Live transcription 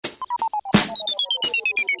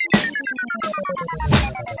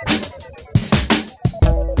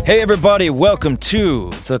Hey everybody, welcome to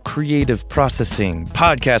the Creative Processing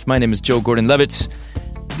Podcast. My name is Joe Gordon-Levitt.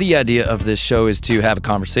 The idea of this show is to have a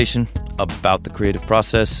conversation about the creative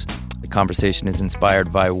process. The conversation is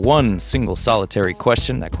inspired by one single solitary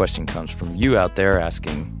question. That question comes from you out there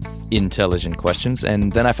asking intelligent questions,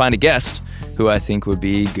 and then I find a guest who I think would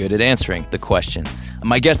be good at answering the question.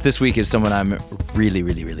 My guest this week is someone I'm really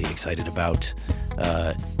excited about.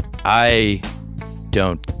 I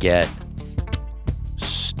don't get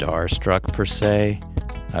starstruck per se.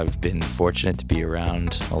 I've been fortunate to be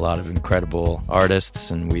around a lot of incredible artists,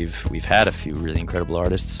 and we've had a few really incredible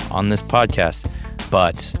artists on this podcast.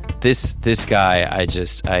 But this guy, I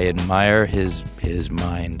admire his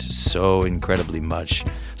mind so incredibly much.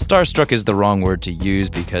 Starstruck is the wrong word to use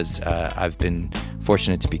because I've been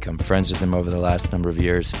fortunate to become friends with him over the last number of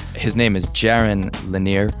years. His name is Jaron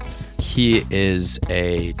Lanier. He is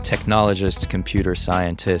a technologist, computer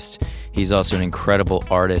scientist. He's also an incredible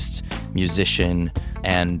artist, musician,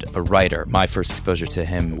 and a writer. My first exposure to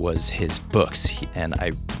him was his books, and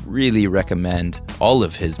I really recommend all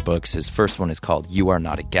of his books. His first one is called You Are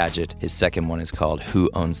Not a Gadget. His second one is called Who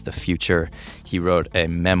Owns the Future. He wrote a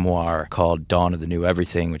memoir called Dawn of the New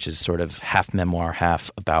Everything, which is sort of half memoir, half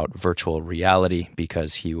about virtual reality,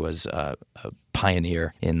 because he was a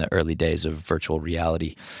pioneer in the early days of virtual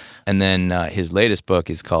reality. And then his latest book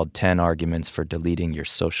is called 10 Arguments for Deleting Your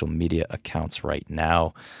Social Media Accounts Right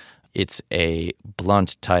Now. It's a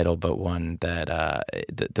blunt title, but one that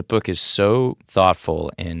the book is so thoughtful,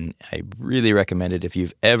 and I really recommend it if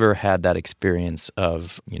you've ever had that experience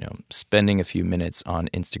of, spending a few minutes on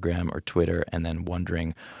Instagram or Twitter and then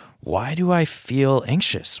wondering, why do I feel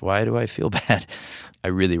anxious? Why do I feel bad? I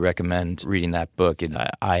really recommend reading that book, and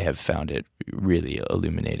I have found it really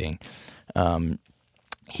illuminating.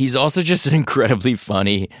 He's also just an incredibly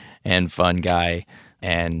funny and fun guy,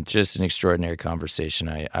 and just an extraordinary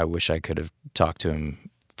conversation. I wish I could have talked to him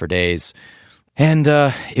for days, and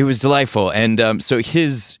it was delightful. And so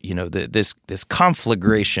his, this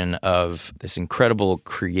conflagration of this incredible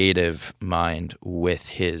creative mind with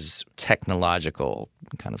his technological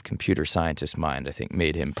kind of computer scientist mind, I think,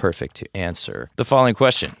 made him perfect to answer the following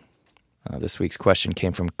question. This week's question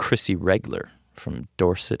came from Chrissy Regler from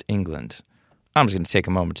Dorset, England. I'm just going to take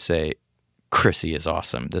a moment to say Chrissy is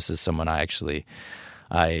awesome. This is someone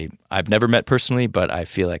I've never met personally, but I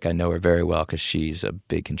feel like I know her very well because she's a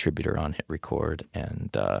big contributor on Hit Record,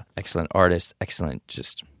 and excellent artist, excellent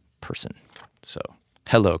just person. So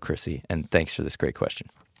hello, Chrissy, and thanks for this great question.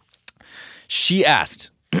 She asked,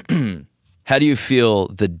 how do you feel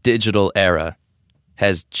the digital era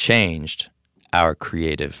has changed our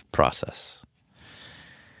creative process?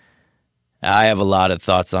 I have a lot of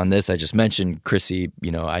thoughts on this. I just mentioned Chrissy,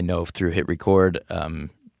 I know through Hit Record.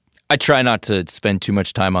 I try not to spend too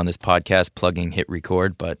much time on this podcast plugging Hit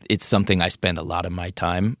Record, but it's something I spend a lot of my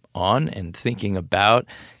time on and thinking about,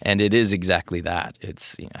 and it is exactly that.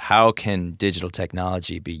 It's how can digital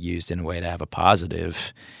technology be used in a way to have a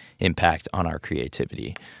positive impact on our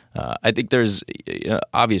creativity? I think there's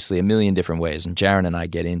obviously a million different ways, and Jaron and I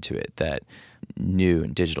get into it, that new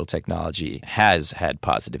and digital technology has had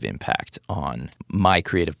positive impact on my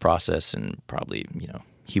creative process and probably,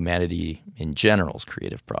 humanity in general's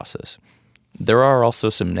creative process. There are also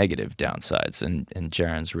some negative downsides, and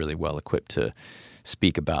Jaron's really well equipped to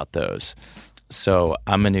speak about those. So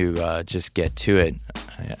I'm going to just get to it.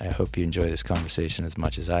 I hope you enjoy this conversation as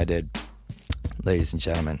much as I did. Ladies and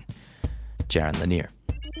gentlemen, Jaron Lanier.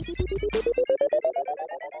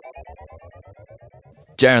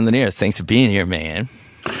 Jaron Lanier, thanks for being here, man.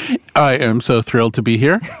 I am so thrilled to be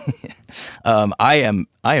here. I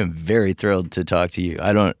am very thrilled to talk to you.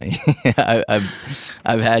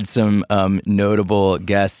 I've had some notable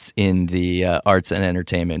guests in the arts and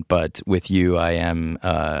entertainment, but with you, I am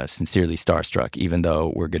sincerely starstruck, even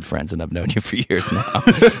though we're good friends and I've known you for years now.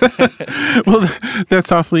 Well,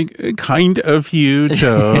 that's awfully kind of you,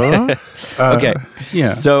 Joe. Okay.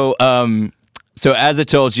 Yeah. So as I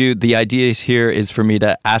told you, the idea here is for me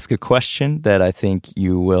to ask a question that I think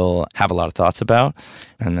you will have a lot of thoughts about,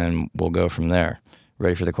 and then we'll go from there.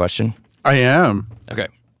 Ready for the question? I am. Okay.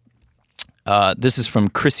 This is from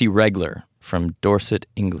Chrissy Regler from Dorset,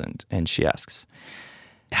 England, and she asks,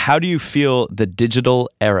 how do you feel the digital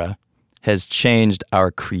era has changed our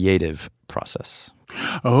creative process?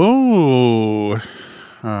 Oh,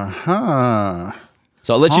 uh-huh.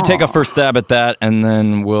 So I'll let you take a first stab at that, and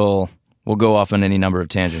then we'll We'll go off on any number of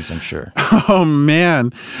tangents, I'm sure. Oh,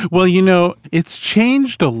 man. Well, it's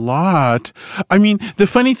changed a lot. I mean, the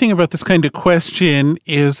funny thing about this kind of question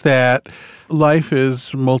is that life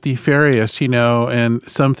is multifarious, and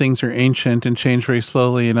some things are ancient and change very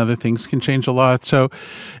slowly, and other things can change a lot. So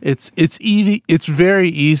it's very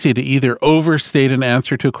easy to either overstate an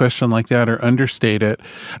answer to a question like that or understate it.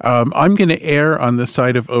 I'm going to err on the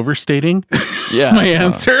side of overstating my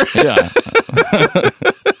answer.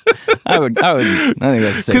 I think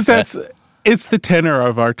that's safe. Because it's the tenor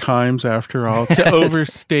of our times, after all, to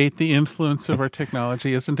overstate the influence of our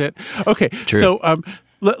technology, isn't it? Okay, True. So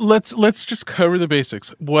let's just cover the basics.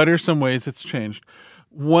 What are some ways it's changed?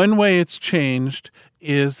 One way it's changed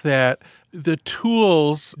is that the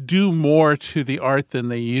tools do more to the art than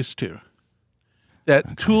they used to.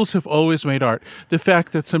 That tools have always made art. The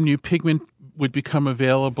fact that some new pigment would become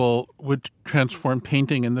available would transform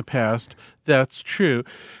painting in the past, that's true.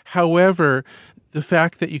 However, the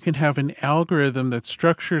fact that you can have an algorithm that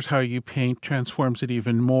structures how you paint transforms it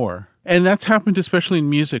even more. And that's happened especially in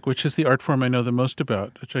music, which is the art form I know the most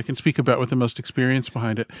about, which I can speak about with the most experience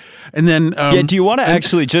behind it. And then, do you want to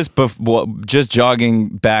actually just jogging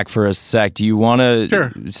back for a sec? Do you want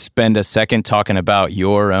to spend a second talking about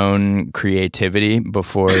your own creativity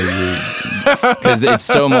before you? Because it's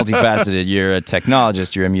so multifaceted. You're a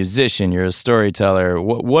technologist. You're a musician. You're a storyteller.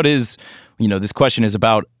 What is? This question is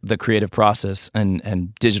about the creative process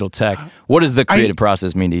and digital tech. What does the creative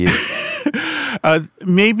process mean to you?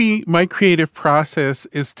 Maybe my creative process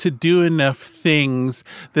is to do enough things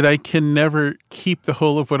that I can never keep the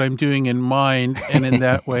whole of what I'm doing in mind, and in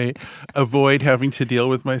that way avoid having to deal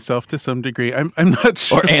with myself to some degree. I'm not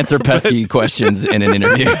sure. Or answer pesky questions in an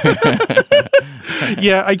interview.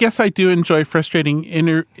 Yeah, I guess I do enjoy frustrating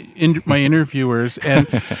my interviewers, and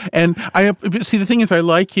I see. The thing is, I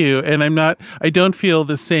like you, and I don't feel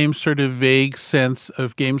the same sort of vague sense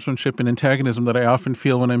of gamesmanship and antagonism that I often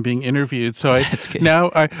feel when I'm being interviewed. So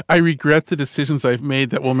I regret the decisions I've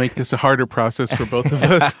made that will make this a harder process for both of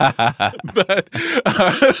us. But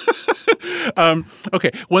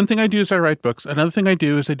okay, one thing I do is I write books. Another thing I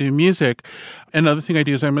do is I do music. Another thing I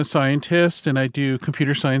do is I'm a scientist, and I do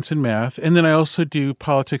computer science and math, and then I also do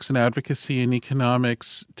politics and advocacy and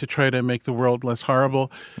economics to try to make the world less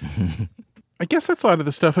horrible. I guess that's a lot of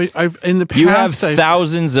the stuff I've in the past. You have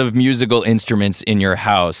thousands of musical instruments in your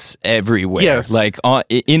house everywhere. Yes. Like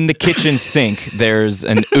in the kitchen sink, there's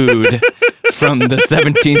an oud from the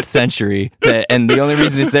 17th century. And the only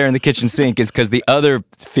reason it's there in the kitchen sink is because the other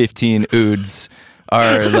 15 ouds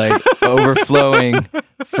are like overflowing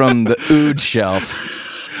from the oud shelf.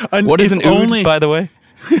 What is an oud, by the way?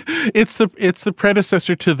 It's the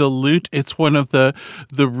predecessor to the lute. It's one of the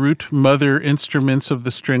root mother instruments of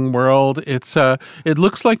the string world. It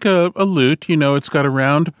looks like a lute. It's got a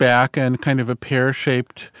round back and kind of a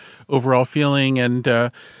pear-shaped overall feeling,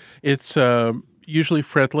 and it's usually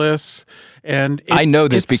fretless. And I know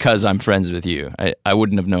this because I'm friends with you. I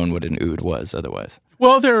wouldn't have known what an oud was otherwise.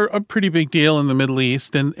 Well, they're a pretty big deal in the Middle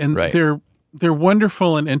East, and right. They're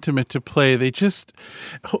wonderful and intimate to play. They just,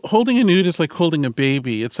 holding an oud is like holding a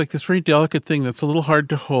baby. It's like this very delicate thing that's a little hard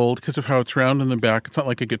to hold because of how it's round in the back. It's not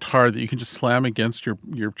like a guitar that you can just slam against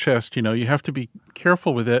your chest. You have to be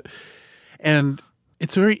careful with it. And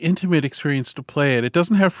it's a very intimate experience to play it. It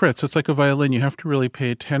doesn't have frets, so it's like a violin. You have to really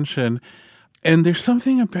pay attention. And there's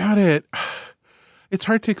something about it. It's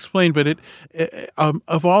hard to explain, but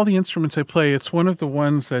of all the instruments I play, it's one of the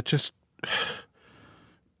ones that just...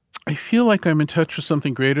 I feel like I'm in touch with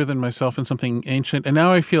something greater than myself and something ancient. And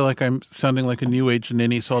now I feel like I'm sounding like a new age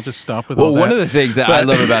ninny, so I'll just stop with all that. Well, one of the things that I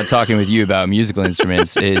love about talking with you about musical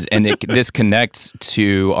instruments is, and this connects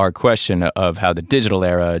to our question of how the digital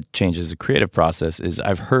era changes the creative process, is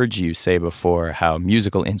I've heard you say before how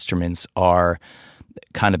musical instruments are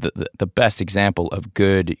kind of the best example of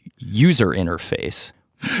good user interface.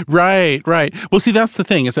 Right. Well, see, that's the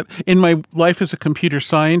thing, is that in my life as a computer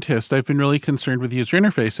scientist, I've been really concerned with user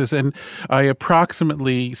interfaces, and I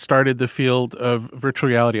approximately started the field of virtual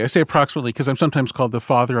reality. I say approximately because I'm sometimes called the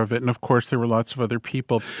father of it, and of course there were lots of other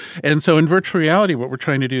people. And so in virtual reality, what we're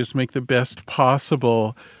trying to do is make the best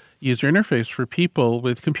possible user interface for people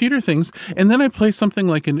with computer things. And then I play something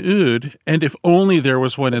like an oud, and if only there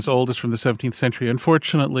was one as old as from the 17th century.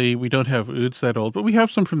 Unfortunately, we don't have ouds that old, but we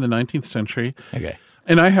have some from the 19th century. Okay.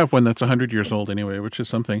 And I have one that's 100 years old anyway, which is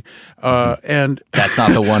something. And that's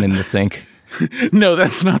not the one in the sink? No,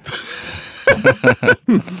 that's not.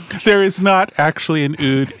 There is not actually an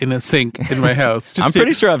oud in a sink in my house. I'm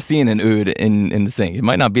pretty sure I've seen an oud in the sink. It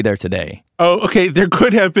might not be there today. Oh, okay. There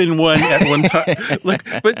could have been one at one time.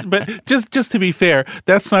 But just to be fair,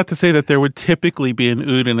 that's not to say that there would typically be an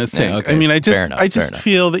oud in a sink. Yeah, okay. I mean, I Fair enough. just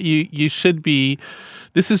feel that you should be.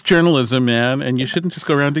 This is journalism, man, and you shouldn't just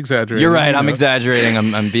go around exaggerating. You're right. I'm exaggerating.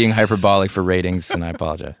 I'm being hyperbolic for ratings, and I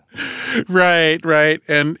apologize. Right.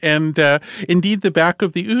 And indeed, the back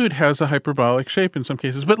of the oud has a hyperbolic shape in some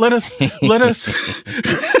cases. But let us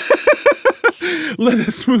let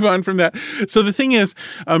us move on from that. So the thing is,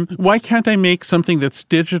 why can't I make something that's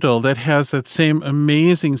digital that has that same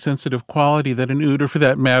amazing sensitive quality that an oud, or for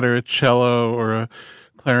that matter, a cello or a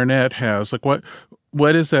clarinet has? Like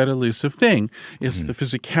what is that elusive thing? Is it the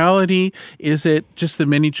physicality? Is it just the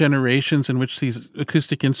many generations in which these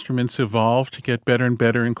acoustic instruments evolve to get better and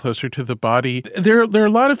better and closer to the body? There are a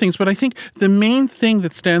lot of things, but I think the main thing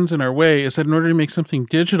that stands in our way is that in order to make something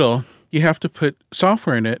digital, you have to put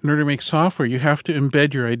software in it. In order to make software, you have to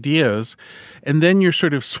embed your ideas. And then you're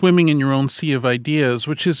sort of swimming in your own sea of ideas,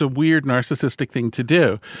 which is a weird narcissistic thing to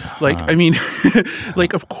do. Like, I mean,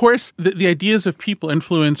 like, of course, the ideas of people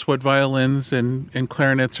influence what violins and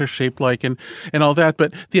clarinets are shaped like and all that.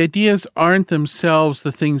 But the ideas aren't themselves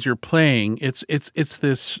the things you're playing. It's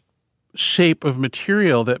this shape of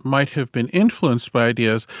material that might have been influenced by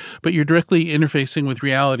ideas, but you're directly interfacing with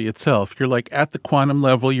reality itself. You're like at the quantum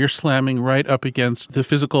level, you're slamming right up against the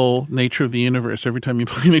physical nature of the universe every time you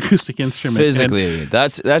play an acoustic instrument. Physically,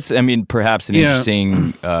 that's I mean, perhaps an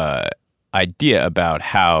interesting idea about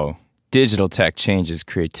how digital tech changes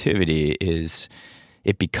creativity is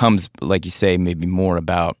it becomes, like you say, maybe more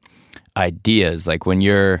about ideas. Like when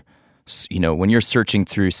you're searching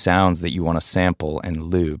through sounds that you want to sample and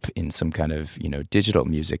loop in some kind of, digital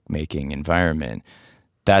music making environment,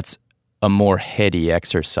 that's a more heady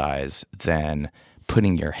exercise than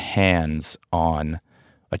putting your hands on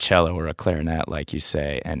a cello or a clarinet, like you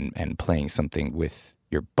say, and playing something with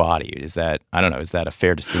your body. Is that a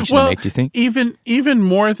fair distinction to make, do you think? Even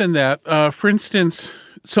more than that, for instance,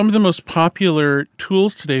 some of the most popular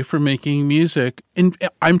tools today for making music, and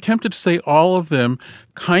I'm tempted to say all of them,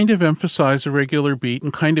 kind of emphasize a regular beat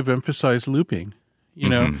and kind of emphasize looping.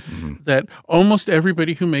 That almost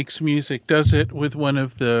everybody who makes music does it with one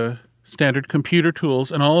of the standard computer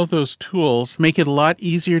tools, and all of those tools make it a lot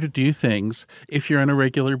easier to do things if you're on a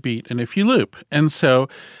regular beat and if you loop. And so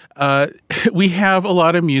we have a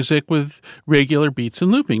lot of music with regular beats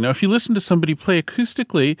and looping. Now, if you listen to somebody play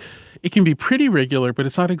acoustically, it can be pretty regular, but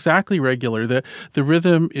it's not exactly regular. The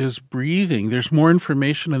rhythm is breathing. There's more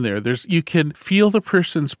information in there. You can feel the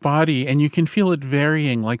person's body, and you can feel it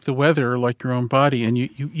varying like the weather or like your own body, and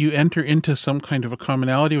you enter into some kind of a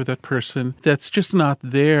commonality with that person that's just not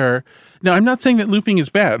there. Now, I'm not saying that looping is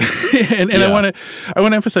bad, and I want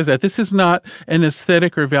to emphasize that. This is not an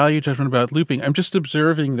aesthetic or value judgment about looping. I'm just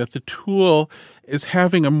observing that the tool is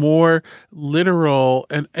having a more literal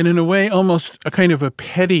and in a way almost a kind of a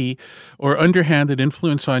petty or underhanded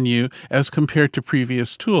influence on you as compared to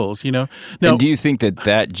previous tools, Now, and do you think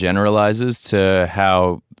that generalizes to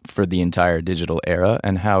how, for the entire digital era,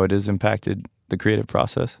 and how it has impacted the creative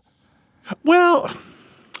process? Well,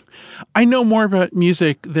 I know more about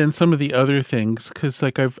music than some of the other things because,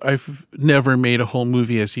 like, I've never made a whole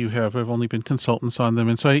movie as you have. I've only been consultants on them,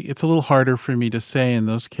 and so it's a little harder for me to say in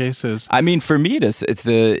those cases. I mean, for me,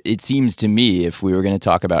 it seems to me, if we were going to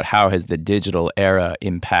talk about how has the digital era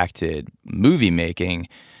impacted movie making,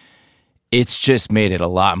 it's just made it a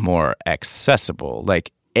lot more accessible.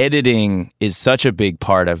 Like, editing is such a big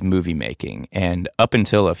part of movie making, and up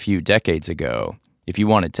until a few decades ago, if you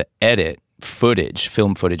wanted to edit footage,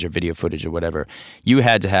 film footage or video footage or whatever, you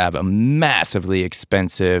had to have a massively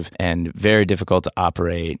expensive and very difficult to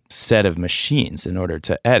operate set of machines in order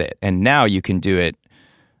to edit. And now you can do it.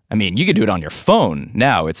 I mean, you can do it on your phone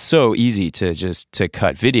now. It's so easy to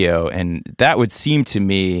cut video. And that would seem to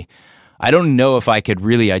me, I don't know if I could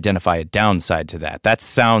really identify a downside to that. That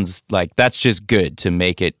sounds like that's just good to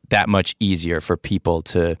make it that much easier for people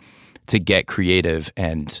to get creative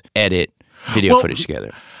and edit video footage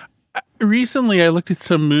together. Recently, I looked at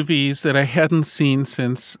some movies that I hadn't seen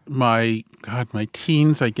since my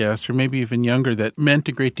teens, I guess, or maybe even younger, that meant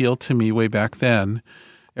a great deal to me way back then.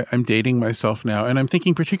 I'm dating myself now, and I'm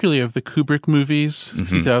thinking particularly of the Kubrick movies,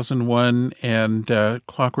 2001 and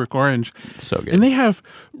Clockwork Orange. So good. And they have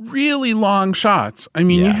really long shots. I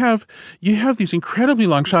mean, you have these incredibly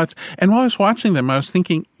long shots. And while I was watching them, I was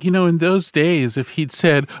thinking, in those days, if he'd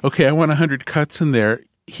said, okay, I want 100 cuts in there,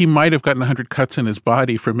 he might have gotten 100 cuts in his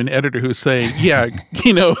body from an editor who's saying,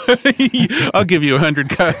 I'll give you 100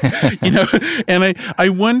 cuts, And I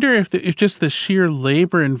wonder if just the sheer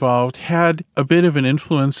labor involved had a bit of an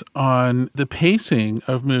influence on the pacing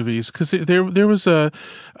of movies. Because there was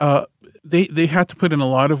they had to put in a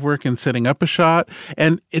lot of work in setting up a shot.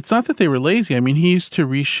 And it's not that they were lazy. I mean, he used to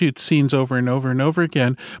reshoot scenes over and over and over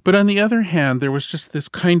again. But on the other hand, there was just this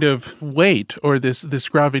kind of weight or this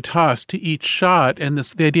gravitas to each shot. And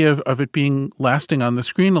the idea of it being lasting on the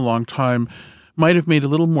screen a long time might have made a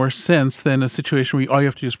little more sense than a situation where all you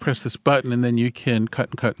have to do is press this button and then you can cut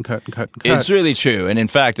and cut and cut and cut and cut. It's really true. And in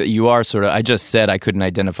fact, you are sort of, I just said I couldn't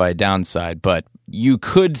identify a downside, but you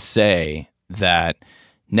could say that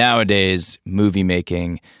nowadays movie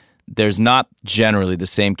making, there's not generally the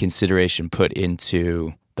same consideration put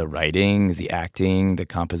into the writing, the acting, the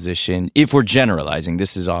composition. If we're generalizing,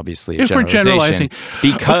 this is obviously a generalization.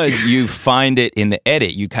 Because you find it in the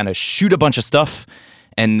edit. You kind of shoot a bunch of stuff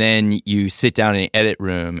and then you sit down in the edit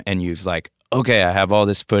room and you've like, okay, I have all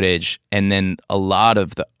this footage. And then a lot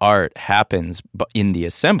of the art happens in the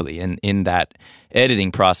assembly and in that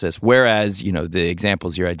editing process. Whereas, you know, the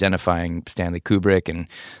examples you're identifying, Stanley Kubrick, and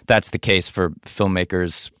that's the case for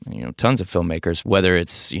filmmakers, you know, tons of filmmakers, whether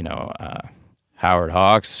it's, you know, Howard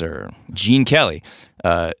Hawks or Gene Kelly,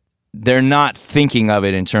 they're not thinking of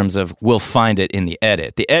it in terms of we'll find it in the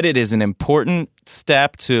edit. The edit is an important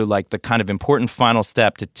step to like the kind of important final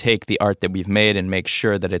step to take the art that we've made and make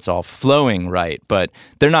sure that it's all flowing right. But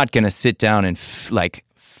they're not going to sit down and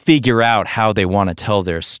figure out how they want to tell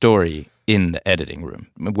their story in the editing room.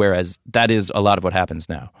 Whereas that is a lot of what happens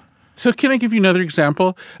now. So can I give you another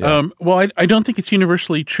example? Yeah. Well, I don't think it's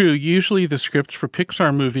universally true. Usually the scripts for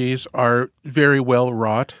Pixar movies are very well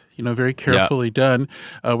wrought, you know, very carefully done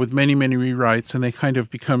with many, many rewrites, and they kind of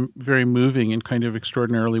become very moving and kind of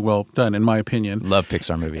extraordinarily well done, in my opinion. Love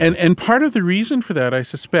Pixar movies. And part of the reason for that, I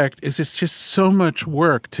suspect, is it's just so much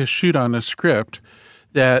work to shoot on a script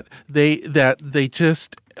that they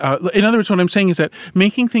just... in other words, what I'm saying is that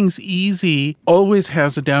making things easy always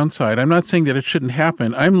has a downside. I'm not saying that it shouldn't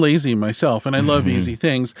happen. I'm lazy myself, and I love easy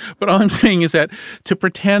things. But all I'm saying is that to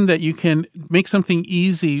pretend that you can make something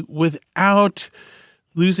easy without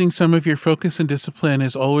losing some of your focus and discipline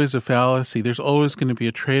is always a fallacy. There's always going to be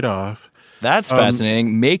a trade-off. That's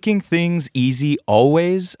fascinating. Making things easy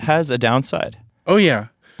always has a downside. Oh, yeah.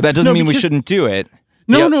 But that doesn't mean we shouldn't do it.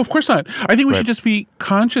 No, of course not. I think we should just be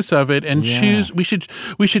conscious of it and choose. We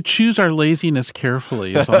should choose our laziness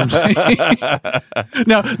carefully. Is all I'm saying.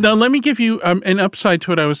 Now, let me give you an upside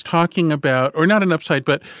to what I was talking about, or not an upside,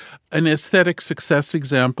 but an aesthetic success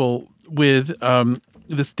example with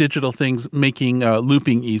this digital things making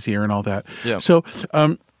looping easier and all that. Yeah. So.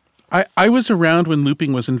 I was around when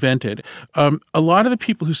looping was invented. A lot of the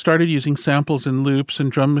people who started using samples and loops and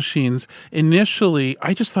drum machines, initially,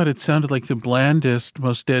 I just thought it sounded like the blandest,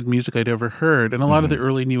 most dead music I'd ever heard. And a lot of the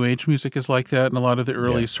early New Age music is like that, and a lot of the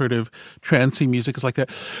early sort of trancey music is like that.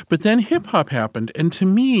 But then hip-hop happened. And to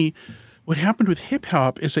me, what happened with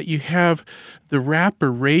hip-hop is that you have the rapper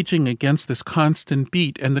raging against this constant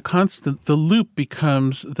beat, and the loop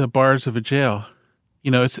becomes the bars of a jail.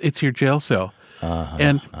 You know, it's your jail cell.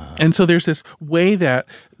 And so there's this way that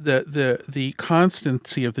the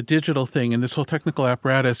constancy of the digital thing and this whole technical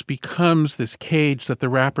apparatus becomes this cage that the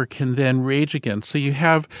rapper can then rage against. So you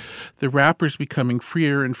have the rappers becoming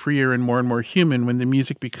freer and freer and more human when the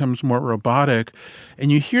music becomes more robotic.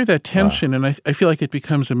 And you hear that tension, and I feel like it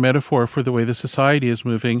becomes a metaphor for the way the society is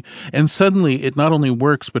moving. And suddenly it not only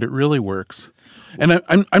works, but it really works. And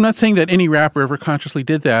I'm not saying that any rapper ever consciously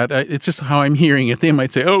did that. It's just how I'm hearing it. They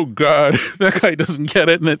might say, oh, God, that guy doesn't get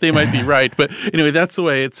it, and that they might be right. But anyway, that's the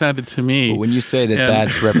way it sounded to me. Well, when you say that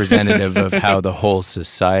that's representative of how the whole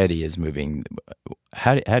society is moving,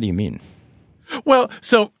 how do you mean? Well,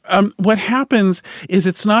 so what happens is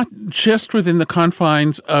it's not just within the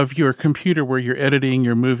confines of your computer where you're editing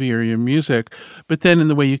your movie or your music, but then in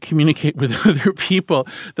the way you communicate with other people.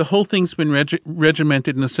 The whole thing's been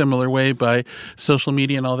regimented in a similar way by social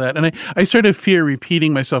media and all that. And I sort of fear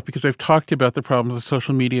repeating myself because I've talked about the problems of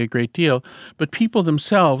social media a great deal, but people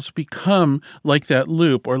themselves become like that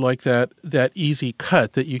loop or like that easy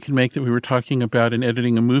cut that you can make that we were talking about in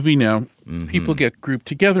editing a movie now. Mm-hmm. People get grouped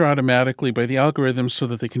together automatically by the algorithms so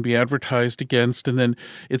that they can be advertised against, and then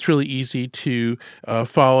it's really easy to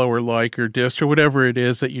follow or like or diss or whatever it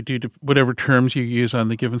is that you do, to whatever terms you use on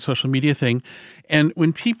the given social media thing. And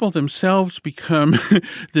when people themselves become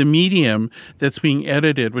the medium that's being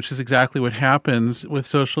edited, which is exactly what happens with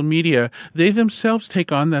social media, they themselves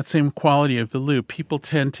take on that same quality of the loop. People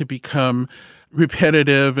tend to become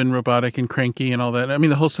repetitive and robotic and cranky and all that. I mean,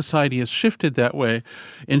 the whole society has shifted that way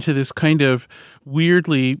into this kind of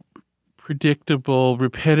weirdly predictable,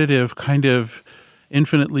 repetitive kind of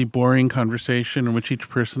infinitely boring conversation in which each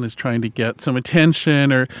person is trying to get some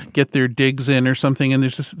attention or get their digs in or something. And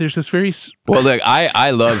there's this very... Well, look,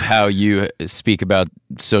 I love how you speak about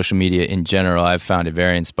social media in general. I've found it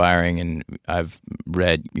very inspiring, and I've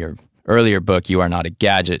read your earlier book, You Are Not a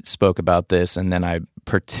Gadget, spoke about this, and then I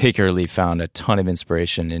particularly found a ton of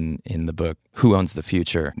inspiration in the book Who Owns the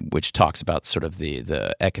Future, which talks about sort of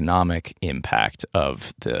the economic impact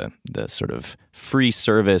of the sort of free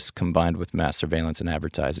service combined with mass surveillance and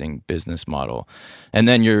advertising business model. And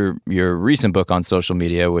then your recent book on social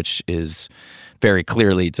media, which is very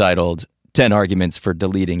clearly titled 10 Arguments for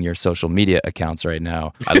Deleting Your Social Media Accounts right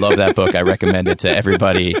now. I love that book. I recommend it to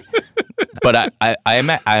everybody. But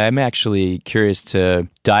I'm actually curious to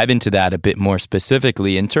dive into that a bit more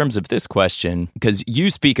specifically in terms of this question, because you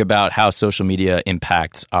speak about how social media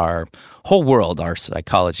impacts our whole world, our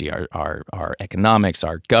psychology, our economics,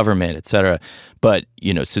 our government, et cetera. But,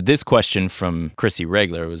 so this question from Chrissy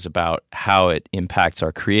Regler was about how it impacts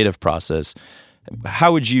our creative process.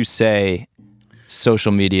 How would you say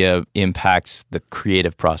social media impacts the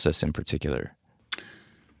creative process in particular?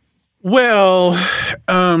 Well,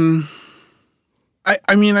 I'm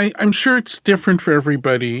sure it's different for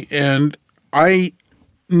everybody, and I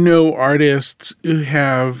know artists who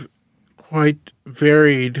have quite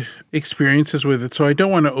varied experiences with it, so I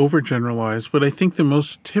don't want to overgeneralize, but I think the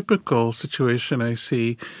most typical situation I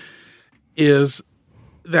see is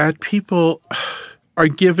that people are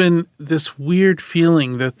given this weird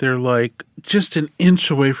feeling that they're like just an inch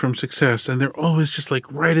away from success, and they're always just like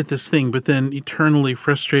right at this thing, but then eternally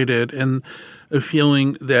frustrated, and a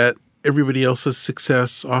feeling that everybody else's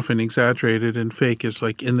success, often exaggerated and fake, is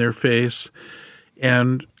like in their face.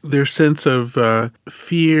 And their sense of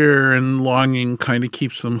fear and longing kind of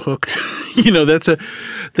keeps them hooked. That's a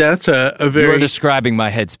very... You're describing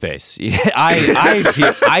my headspace.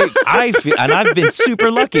 I feel, and I've been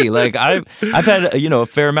super lucky. Like I've had a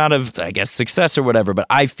fair amount of, I guess, success or whatever, but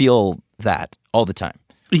I feel that all the time.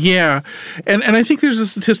 Yeah. And I think there's a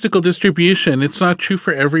statistical distribution. It's not true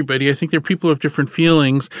for everybody. I think there are people who have different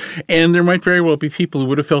feelings, and there might very well be people who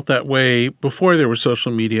would have felt that way before there was social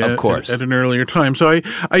media, of course, at an earlier time. So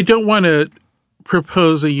I don't want to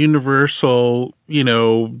propose a universal,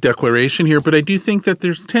 declaration here, but I do think that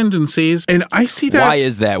there's tendencies, and I see that. Why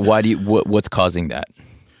is that? What's causing that?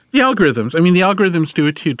 The algorithms. The algorithms do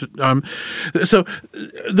it too. So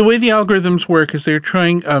the way the algorithms work is they're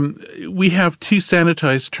trying, we have two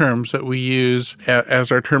sanitized terms that we use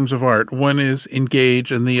as our terms of art. One is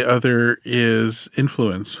engage and the other is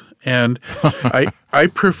influence. And I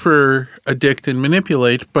prefer addict and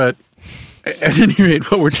manipulate, but at any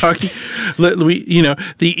rate, what we're talking,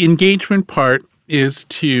 the engagement part is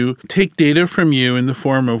to take data from you in the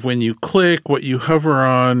form of when you click, what you hover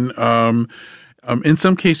on, in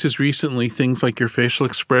some cases recently, things like your facial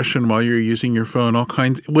expression while you're using your phone, all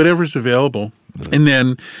kinds, whatever's available. Mm-hmm. And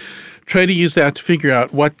then try to use that to figure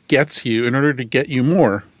out what gets you in order to get you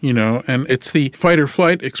more, And it's the fight or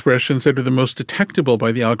flight expressions that are the most detectable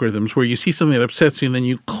by the algorithms, where you see something that upsets you and then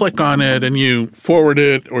you click on it and you forward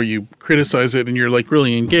it or you criticize it and you're like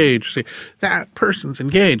really engaged. Say, that person's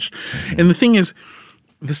engaged. Mm-hmm. And the thing is,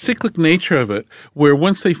 the cyclic nature of it, where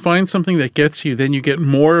once they find something that gets you, then you get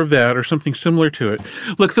more of that or something similar to it.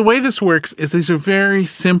 Look, the way this works is these are very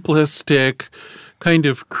simplistic, kind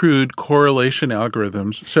of crude correlation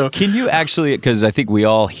algorithms. So, can you actually, because I think we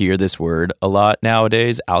all hear this word a lot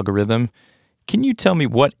nowadays, algorithm. Can you tell me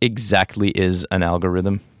what exactly is an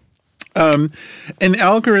algorithm? An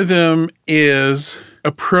algorithm is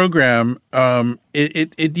a program.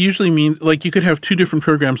 It usually means, like, you could have two different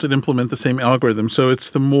programs that implement the same algorithm. So it's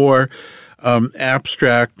the more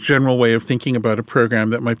abstract, general way of thinking about a program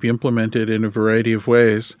that might be implemented in a variety of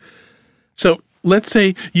ways. So let's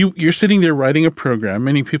say you're sitting there writing a program.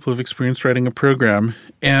 Many people have experienced writing a program.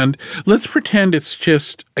 And let's pretend it's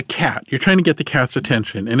just a cat. You're trying to get the cat's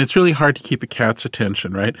attention. And it's really hard to keep a cat's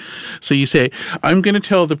attention, right? So you say, I'm going to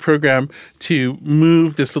tell the program to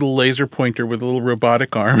move this little laser pointer with a little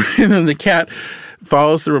robotic arm. And then the cat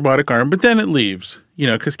follows the robotic arm, but then it leaves.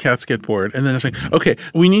 Because cats get bored. And then it's like, okay,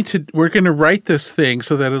 we're going to write this thing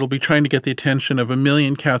so that it'll be trying to get the attention of 1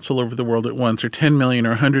 million cats all over the world at once, or 10 million,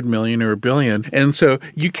 or 100 million, or 1 billion. And so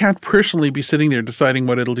you can't personally be sitting there deciding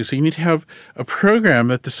what it'll do. So you need to have a program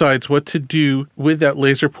that decides what to do with that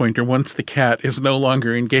laser pointer once the cat is no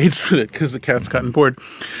longer engaged with it because the cat's gotten bored.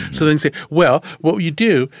 So then you say, well, what you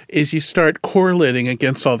do is you start correlating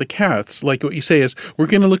against all the cats. Like what you say is, we're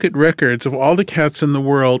going to look at records of all the cats in the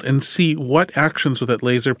world and see what actions with that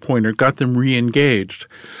laser pointer got them re-engaged,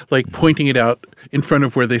 like pointing it out in front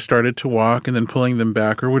of where they started to walk and then pulling them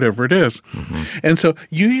back or whatever it is. And so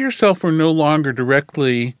you yourself are no longer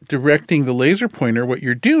directly directing the laser pointer. What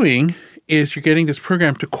you're doing is you're getting this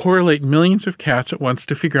program to correlate millions of cats at once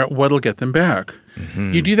to figure out what'll get them back.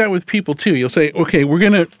 You do that with people too. You'll say, okay, we're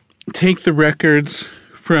going to take the records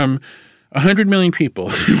from 100 million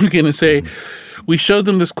people. We're going to say, we showed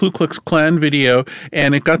them this Ku Klux Klan video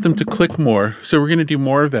and it got them to click more. So we're going to do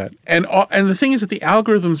more of that. And the thing is that the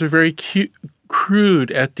algorithms are very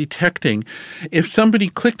crude at detecting. If somebody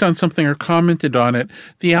clicked on something or commented on it,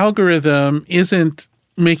 the algorithm isn't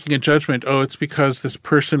making a judgment, oh, it's because this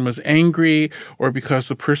person was angry or because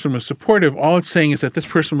the person was supportive. All it's saying is that this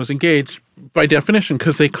person was engaged by definition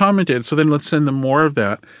because they commented. So then let's send them more of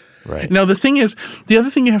that. Right. Now, the other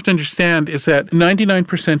thing you have to understand is that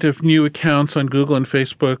 99% of new accounts on Google and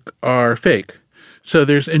Facebook are fake. So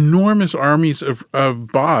there's enormous armies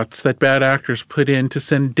of bots that bad actors put in to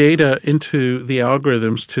send data into the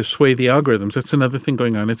algorithms to sway the algorithms. That's another thing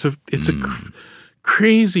going on. It's a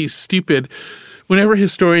crazy, stupid. Whenever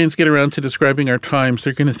historians get around to describing our times,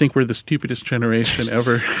 they're going to think we're the stupidest generation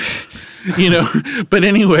ever. But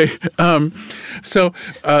anyway, so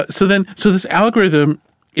this algorithm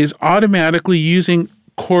is automatically using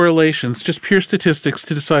correlations, just pure statistics,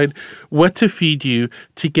 to decide what to feed you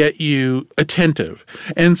to get you attentive.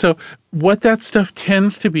 And so what that stuff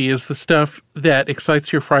tends to be is the stuff that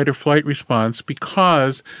excites your fight or flight response,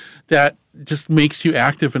 because that just makes you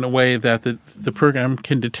active in a way that the program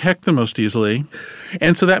can detect the most easily.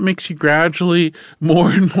 And so that makes you gradually more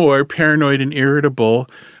and more paranoid and irritable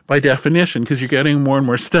by definition, because you're getting more and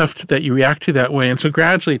more stuff that you react to that way. And so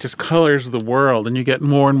gradually it just colors the world, and you get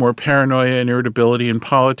more and more paranoia and irritability in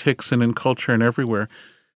politics and in culture and everywhere.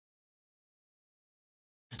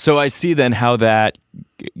 So I see then how that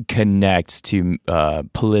connects to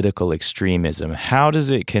political extremism. How does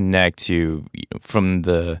it connect to, from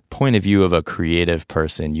the point of view of a creative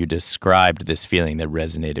person, you described this feeling that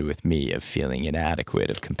resonated with me of feeling inadequate,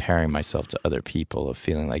 of comparing myself to other people, of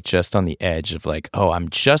feeling like just on the edge of like, oh, I'm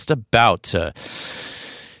just about to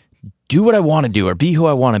do what I want to do or be who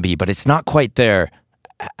I want to be, but it's not quite there.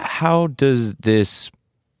 How does these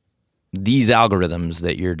algorithms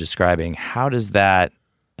that you're describing, how does that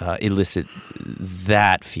elicit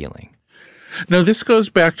that feeling? Now, this goes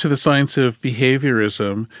back to the science of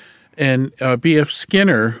behaviorism. And B.F.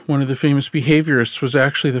 Skinner, one of the famous behaviorists, was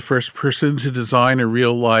actually the first person to design a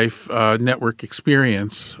real-life network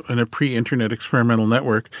experience in a pre-internet experimental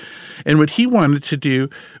network. And what he wanted to do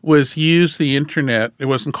was use the internet. It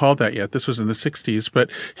wasn't called that yet. This was in the 60s. But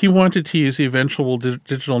he wanted to use the eventual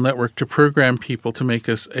digital network to program people to make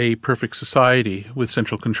us a perfect society with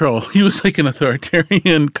central control. He was like an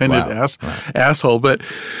authoritarian kind of asshole. But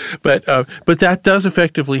that does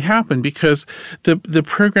effectively happen, because the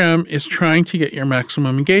program is trying to get your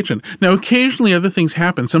maximum engagement. Now, occasionally other things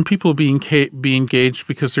happen. Some people be engaged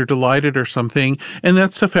because they're delighted or something, and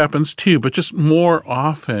that stuff happens too. But just more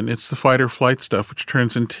often, it's the fight or flight stuff, which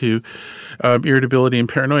turns into irritability and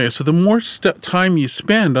paranoia. So the more time you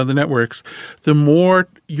spend on the networks, the more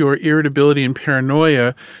your irritability and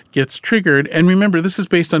paranoia gets triggered. And remember, this is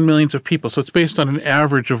based on millions of people. So it's based on an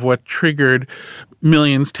average of what triggered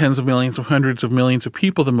millions, tens of millions, of hundreds of millions of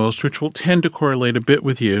people the most, which will tend to correlate a bit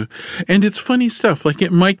with you. And it's funny stuff. Like,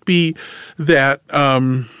 it might be that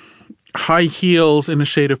high heels in a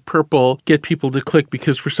shade of purple get people to click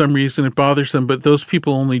because for some reason it bothers them, but those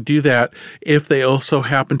people only do that if they also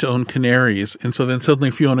happen to own canaries. And so then suddenly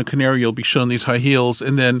if you own a canary, you'll be shown these high heels,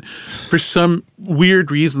 and then for some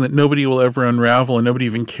weird reason that nobody will ever unravel and nobody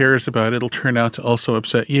even cares about, it'll turn out to also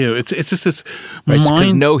upset you. It's just this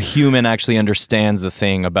because no human actually understands the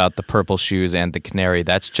thing about the purple shoes and the canary.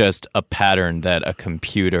 That's just a pattern that a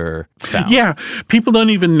computer found. Yeah, people don't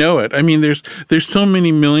even know it. I mean, there's so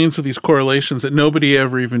many millions of these correlations that nobody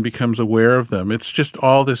ever even becomes aware of them. It's just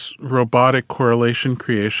all this robotic correlation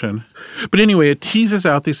creation. But anyway, it teases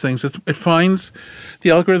out these things. The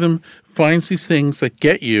algorithm finds these things that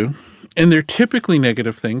get you, and they're typically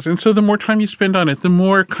negative things. And so the more time you spend on it, the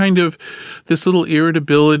more kind of this little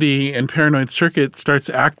irritability and paranoid circuit starts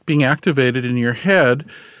being activated in your head.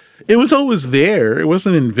 It was always there. It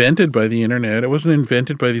wasn't invented by the internet. It wasn't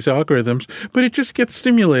invented by these algorithms, but it just gets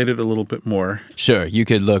stimulated a little bit more. Sure. You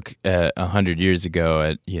could look at 100 years ago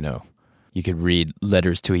at, you could read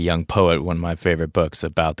Letters to a Young Poet, one of my favorite books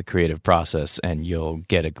about the creative process, and you'll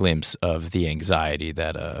get a glimpse of the anxiety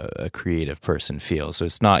that a creative person feels. So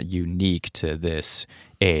it's not unique to this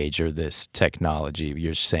age or this technology.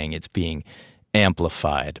 You're saying it's being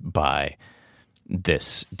amplified by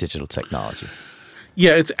this digital technology.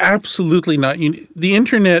 Yeah, it's absolutely not. The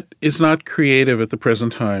internet is not creative at the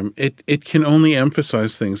present time. It can only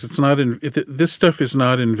emphasize things. It's not. This stuff is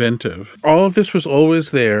not inventive. All of this was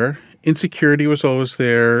always there. Insecurity was always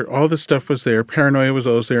there. All this stuff was there. Paranoia was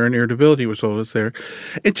always there, and irritability was always there.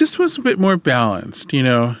 It just was a bit more balanced,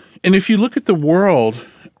 And if you look at the world,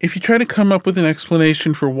 if you try to come up with an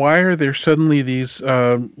explanation for why are there suddenly these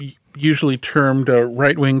usually termed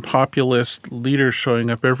right-wing populist leaders showing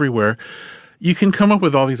up everywhere, you can come up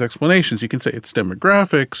with all these explanations. You can say it's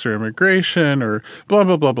demographics or immigration or blah,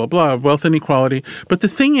 blah, blah, blah, blah, wealth inequality. But the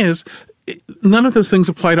thing is, none of those things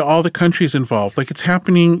apply to all the countries involved. Like it's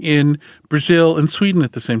happening in Brazil and Sweden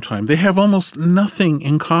at the same time. They have almost nothing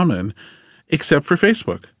in common except for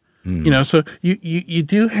Facebook. So you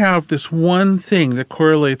do have this one thing that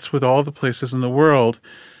correlates with all the places in the world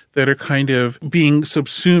that are kind of being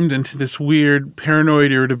subsumed into this weird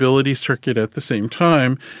paranoid irritability circuit at the same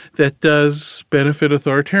time that does benefit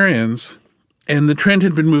authoritarians. And the trend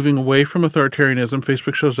had been moving away from authoritarianism.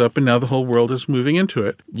 Facebook shows up, and now the whole world is moving into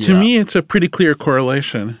it. Yeah. To me, it's a pretty clear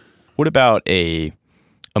correlation. What about a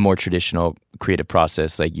more traditional creative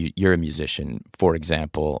process? Like you're a musician, for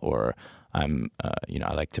example, or I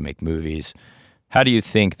like to make movies. How do you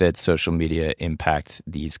think that social media impacts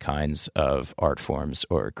these kinds of art forms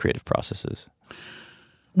or creative processes?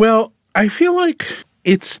 Well, I feel like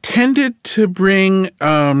it's tended to bring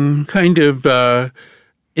kind of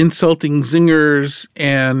insulting zingers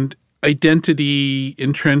and identity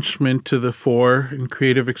entrenchment to the fore in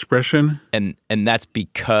creative expression. And that's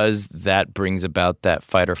because that brings about that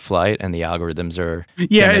fight or flight, and the algorithms are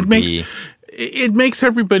it makes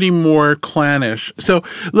everybody more clannish. So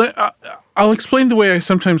I'll explain the way I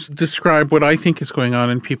sometimes describe what I think is going on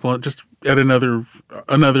in people, just at another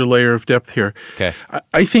layer of depth here. Okay.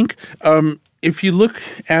 I think if you look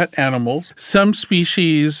at animals, some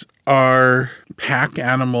species are pack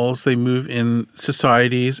animals. They move in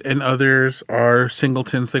societies, and others are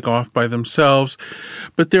singletons. They go off by themselves.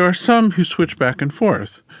 But there are some who switch back and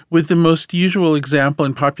forth, with the most usual example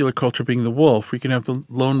in popular culture being the wolf. We can have the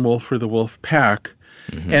lone wolf or the wolf pack.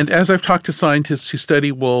 Mm-hmm. And as I've talked to scientists who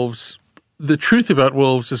study wolves, the truth about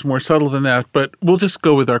wolves is more subtle than that, but we'll just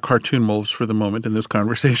go with our cartoon wolves for the moment in this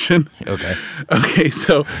conversation. Okay. Okay,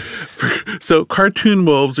 so cartoon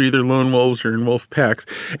wolves are either lone wolves or in wolf packs.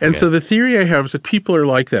 And so the theory I have is that people are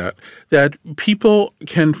like that people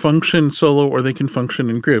can function solo or they can function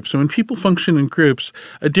in groups. So when people function in groups,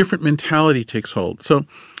 a different mentality takes hold. So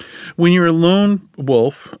when you're a lone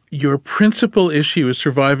wolf, your principal issue is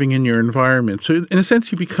surviving in your environment. So in a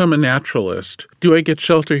sense, you become a naturalist. Do I get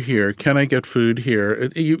shelter here? Can I get food here?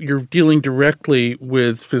 You're dealing directly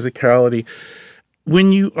with physicality.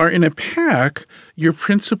 When you are in a pack, your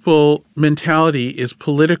principal mentality is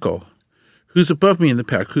political. Who's above me in the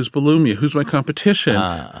pack? Who's below me? Who's my competition?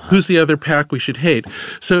 Who's the other pack we should hate?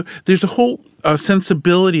 So there's a whole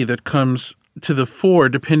sensibility that comes to the fore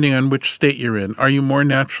depending on which state you're in. Are you more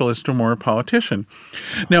naturalist or more a politician?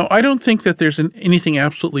 Now, I don't think that there's anything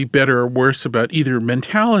absolutely better or worse about either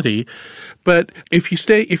mentality, but if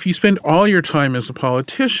you spend all your time as a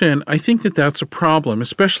politician, I think that that's a problem,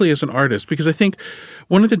 especially as an artist, because I think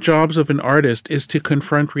one of the jobs of an artist is to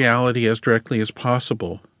confront reality as directly as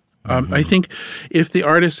possible. Mm-hmm. I think if the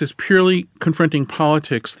artist is purely confronting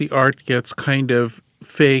politics, the art gets kind of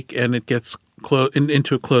fake and it gets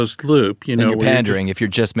into a closed loop. And you're pandering if you're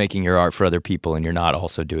just making your art for other people and you're not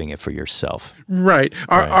also doing it for yourself. Right.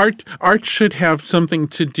 Art should have something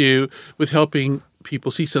to do with helping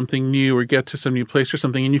people see something new or get to some new place or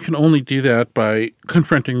something, and you can only do that by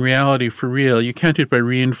confronting reality for real. You can't do it by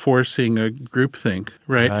reinforcing a groupthink,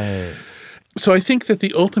 right? So I think that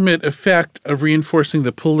the ultimate effect of reinforcing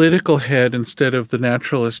the political head instead of the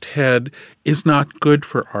naturalist head is not good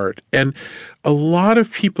for art. And a lot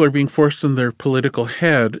of people are being forced on their political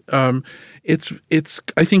head. It's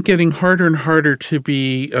I think getting harder and harder to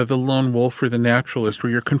be the lone wolf or the naturalist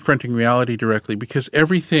where you're confronting reality directly, because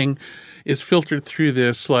everything is filtered through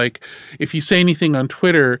this. Like if you say anything on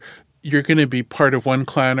Twitter, you're going to be part of one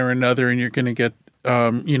clan or another, and you're going to get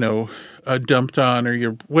dumped on or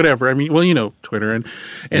you're whatever. I mean, well, Twitter.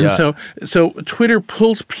 And so Twitter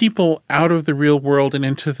pulls people out of the real world and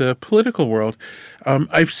into the political world.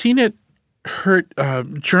 I've seen it hurt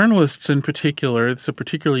journalists in particular. It's a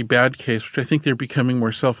particularly bad case, which I think they're becoming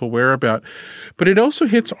more self-aware about. But it also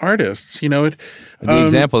hits artists. The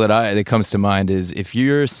example that comes to mind is if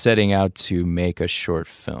you're setting out to make a short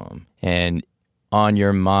film and on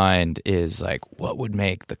your mind is like, what would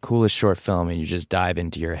make the coolest short film? And you just dive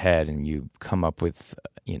into your head and you come up with,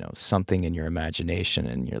 something in your imagination,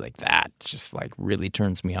 and you're like, that just like really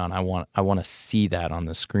turns me on. I want to see that on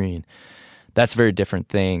the screen. That's a very different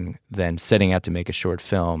thing than setting out to make a short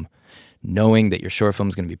film, knowing that your short film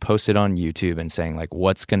is going to be posted on YouTube and saying, like,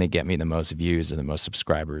 what's going to get me the most views or the most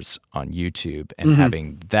subscribers on YouTube, and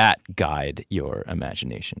having that guide your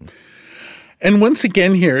imagination. And once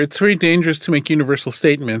again here, it's very dangerous to make universal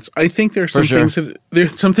statements. I think there's some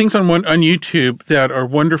things on YouTube that are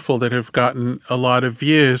wonderful that have gotten a lot of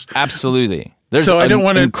views. Absolutely. There's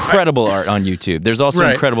incredible art on YouTube. There's also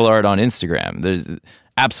incredible art on Instagram. There's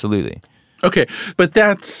absolutely. Okay, but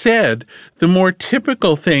that said, the more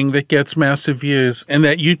typical thing that gets massive views and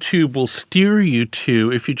that YouTube will steer you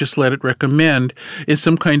to if you just let it recommend is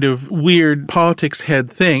some kind of weird politics head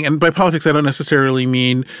thing. And by politics, I don't necessarily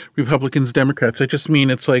mean Republicans, Democrats. I just mean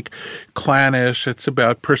it's like clannish. It's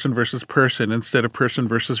about person versus person instead of person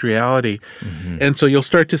versus reality. Mm-hmm. And so you'll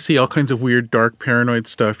start to see all kinds of weird, dark, paranoid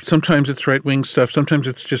stuff. Sometimes it's right-wing stuff. Sometimes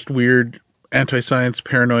it's just weird anti-science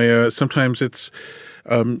paranoia. Sometimes it's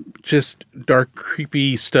just dark,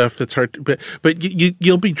 creepy stuff that's hard to, but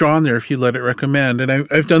you'll be drawn there if you let it recommend. And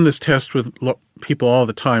I've done this test with people all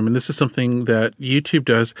the time, and this is something that YouTube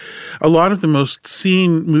does. A lot of the most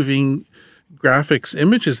seen moving graphics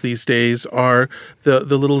images these days are the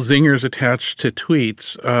little zingers attached to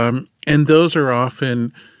tweets, and those are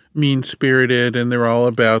often mean-spirited, and they're all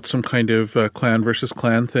about some kind of clan versus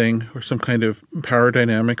clan thing or some kind of power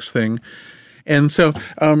dynamics thing. And so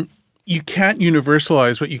you can't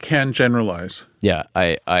universalize what you can generalize. Yeah,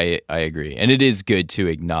 I agree. And it is good to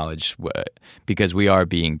acknowledge, because we are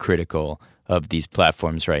being critical of these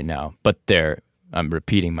platforms right now. But I'm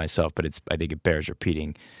repeating myself, but I think it bears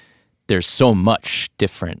repeating. There's so much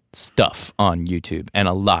different stuff on YouTube, and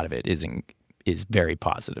a lot of it is very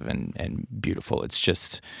positive and beautiful. It's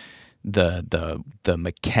just the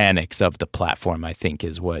mechanics of the platform, I think,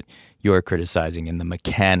 is what you're criticizing, and the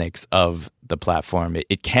mechanics of the platform.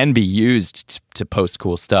 It can be used to post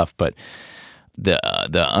cool stuff, but the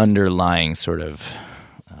underlying sort of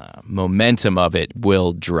momentum of it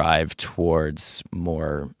will drive towards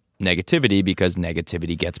more negativity, because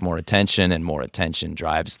negativity gets more attention, and more attention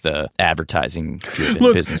drives the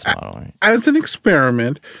advertising-driven business model. Right? As an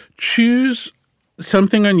experiment, choose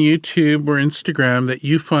something on YouTube or Instagram that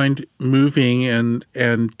you find moving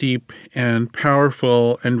and deep and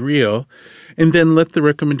powerful and real, and then let the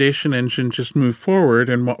recommendation engine just move forward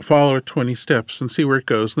and follow 20 steps and see where it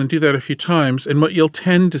goes. And then do that a few times. And what you'll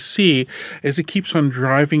tend to see is it keeps on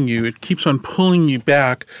driving you. It keeps on pulling you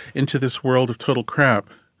back into this world of total crap.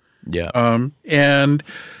 Yeah. And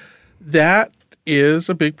that is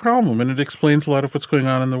a big problem, and it explains a lot of what's going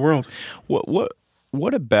on in the world.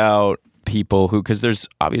 What about people who, because there's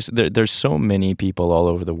obviously there's so many people all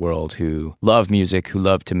over the world who love music, who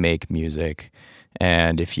love to make music,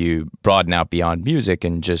 and if you broaden out beyond music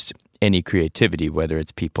and just any creativity, whether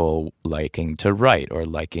it's people liking to write or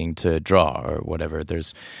liking to draw or whatever,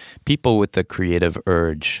 there's people with the creative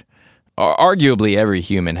urge. Arguably, every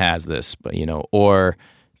human has this, but or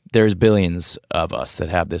there's billions of us that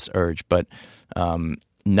have this urge, but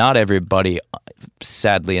not everybody,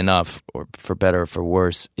 sadly enough, or for better or for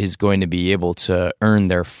worse, is going to be able to earn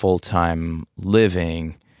their full-time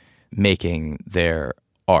living making their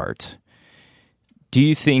art. Do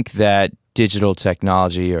you think that digital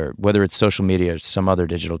technology, or whether it's social media or some other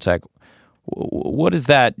digital tech, what is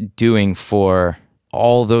that doing for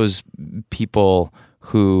all those people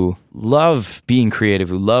who love being creative,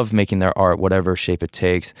 who love making their art, whatever shape it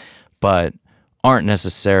takes, but aren't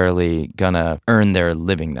necessarily going to earn their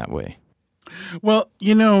living that way? Well,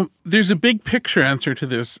 there's a big picture answer to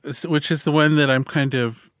this, which is the one that I'm kind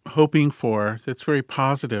of hoping for. That's very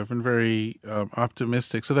positive and very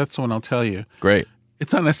optimistic. So that's the one I'll tell you. Great.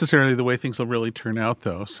 It's not necessarily the way things will really turn out,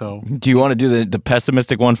 though. So, do you want to do the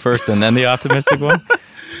pessimistic one first and then the optimistic one?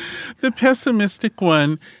 The pessimistic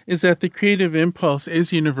one is that the creative impulse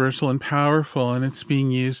is universal and powerful, and it's being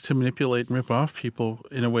used to manipulate and rip off people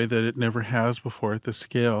in a way that it never has before at this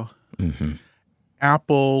scale. Mm-hmm.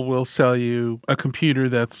 Apple will sell you a computer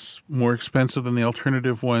that's more expensive than the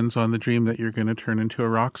alternative ones on the dream that you're going to turn into a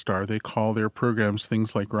rock star. They call their programs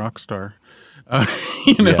things like Rockstar.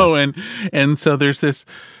 And so there's this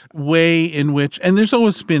way in which, and there's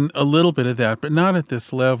always been a little bit of that, but not at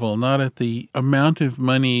this level, not at the amount of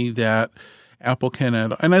money that Apple can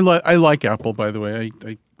add. And I like Apple, by the way.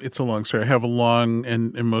 It's a long story. I have a long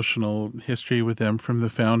and emotional history with them from the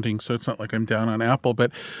founding, so it's not like I'm down on Apple,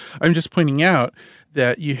 but I'm just pointing out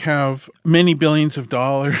that you have many billions of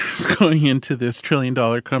dollars going into this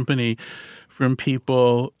trillion-dollar company from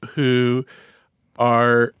people who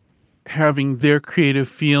are having their creative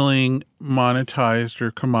feeling monetized or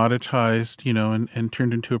commoditized, and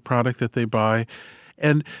turned into a product that they buy.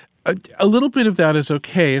 And A little bit of that is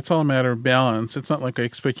okay. It's all a matter of balance. It's not like I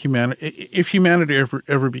expect humanity. If humanity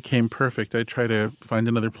ever became perfect, I'd try to find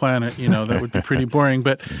another planet. That would be pretty boring.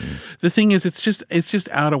 But the thing is, it's just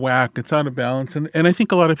out of whack. It's out of balance, and I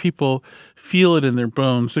think a lot of people feel it in their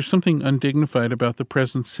bones. There's something undignified about the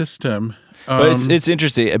present system. But it's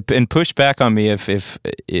interesting, and push back on me if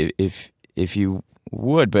you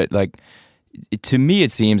would. But like, to me,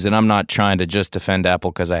 it seems, and I'm not trying to just defend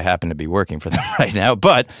Apple because I happen to be working for them right now,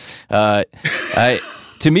 but to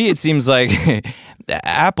me, it seems like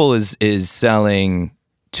Apple is selling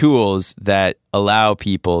tools that allow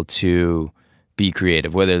people to be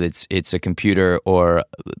creative, whether it's a computer or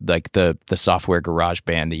like the software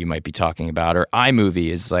GarageBand that you might be talking about, or iMovie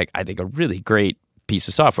is like, I think, a really great piece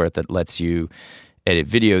of software that lets you edit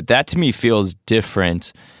video. That to me feels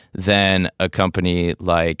different than a company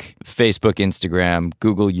like Facebook, Instagram,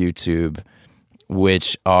 Google, YouTube,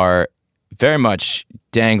 which are very much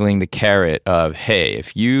dangling the carrot of, hey,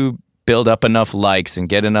 if you build up enough likes and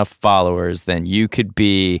get enough followers, then you could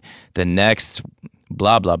be the next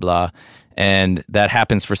blah, blah, blah. And that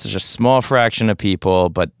happens for such a small fraction of people,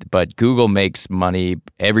 but Google makes money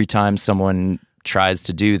every time someone tries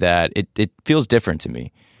to do that. It feels different to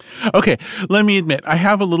me. Okay, let me admit, I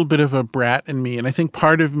have a little bit of a brat in me, and I think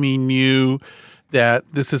part of me knew that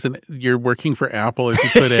you're working for Apple, as you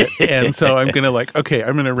put it, and so I'm going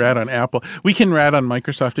to rat on Apple. We can rat on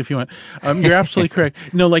Microsoft if you want. You're absolutely correct.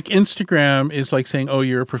 Like Instagram is like saying, oh,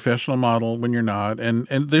 you're a professional model when you're not, and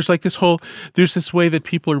there's like there's this way that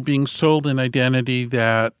people are being sold an identity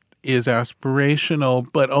that is aspirational,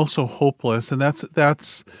 but also hopeless, and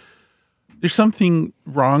that's there's something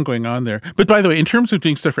wrong going on there. But by the way, in terms of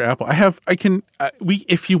doing stuff for Apple,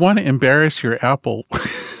 if you want to embarrass your Apple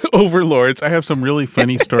overlords, I have some really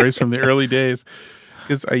funny stories from the early days.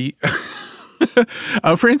 Because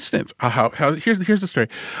for instance, here's the story.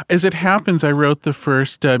 As it happens, I wrote the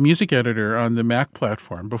first music editor on the Mac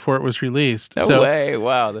platform before it was released. No way!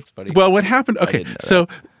 Wow, that's funny. Well, what happened? Okay, so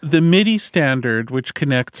the MIDI standard, which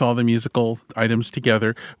connects all the musical items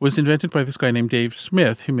together, was invented by this guy named Dave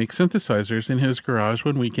Smith, who makes synthesizers in his garage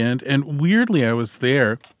one weekend. And weirdly, I was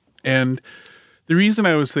there. And the reason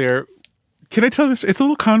I was there, can I tell this? It's a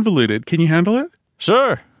little convoluted. Can you handle it?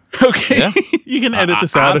 Sure. Okay. Yeah. You can edit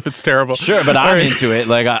this out if it's terrible. Sure, but I'm into it.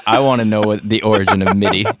 Like, I want to know what the origin of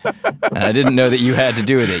MIDI. And I didn't know that you had to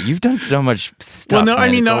do with it. You've done so much stuff. Well,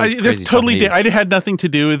 no, this totally I had nothing to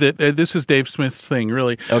do with it. This is Dave Smith's thing,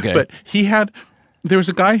 really. Okay. But there was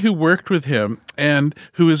a guy who worked with him and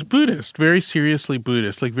who was Buddhist, very seriously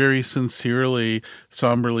Buddhist, like very sincerely,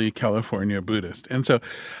 somberly California Buddhist. And so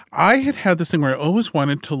I had this thing where I always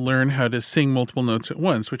wanted to learn how to sing multiple notes at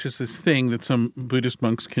once, which is this thing that some Buddhist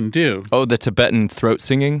monks can do. Oh, the Tibetan throat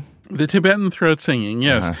singing? The Tibetan throat singing,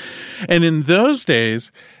 yes. Uh-huh. And in those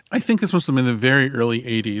days, I think this must have been the very early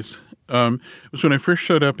 80s. It was when I first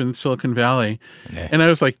showed up in Silicon Valley, and I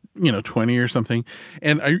was like, 20 or something.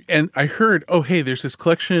 And I heard, oh, hey, there's this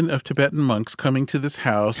collection of Tibetan monks coming to this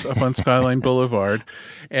house up on Skyline Boulevard,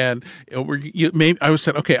 and I was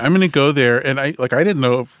said, okay, I'm going to go there, and I didn't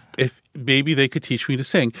know if maybe they could teach me to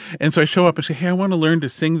sing. And so I show up and say, hey, I want to learn to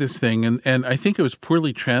sing this thing, and I think it was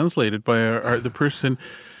poorly translated by the person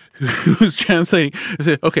who was translating. I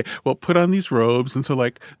said, okay, well, put on these robes. And so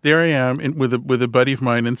there I am with a buddy of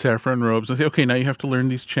mine in saffron robes. I say, okay, now you have to learn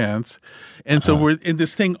these chants. And so we're in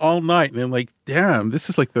this thing all night. And I'm like, damn, this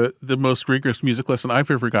is like the most rigorous music lesson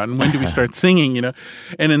I've ever gotten. When do we start singing,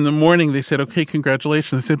 And in the morning they said, okay,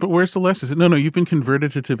 congratulations. I said, but where's the lesson? I said, no, you've been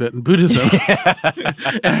converted to Tibetan Buddhism.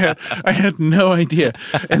 And I had no idea.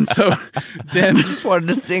 And so then I just wanted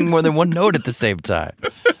to sing more than one note at the same time.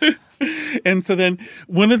 And so then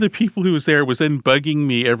one of the people who was there was then bugging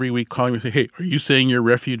me every week, calling me and saying, hey, are you saying your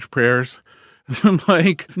refuge prayers? And I'm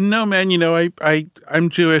like, no, man, I'm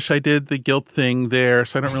Jewish. I did the guilt thing there,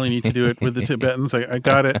 so I don't really need to do it with the Tibetans. I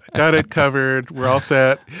got it covered. We're all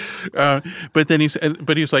set. But then he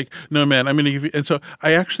was like, no, man, I'm going to give you. And so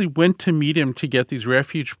I actually went to meet him to get these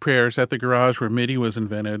refuge prayers at the garage where MIDI was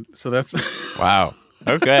invented. So that's wow.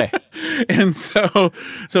 Okay. And so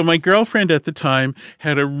my girlfriend at the time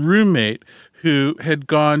had a roommate who had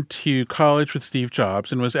gone to college with Steve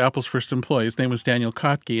Jobs and was Apple's first employee. His name was Daniel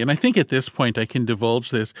Kotke. And I think at this point I can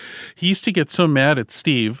divulge this. He used to get so mad at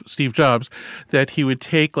Steve Jobs, that he would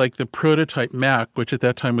take the prototype Mac, which at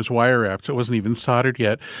that time was wire wrapped, so it wasn't even soldered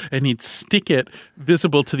yet, and he'd stick it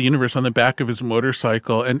visible to the universe on the back of his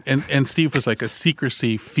motorcycle. And Steve was like a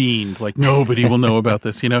secrecy fiend, like nobody will know about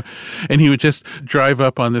this, And he would just drive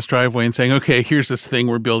up on this driveway and saying, okay, here's this thing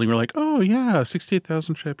we're building. We're like, oh yeah,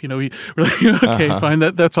 68,000 chip, we're like, Okay, fine.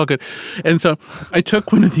 That's all good. And so I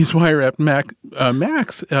took one of these wire-wrapped Macs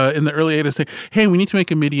in the early 80s saying, hey, we need to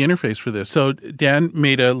make a MIDI interface for this. So Dan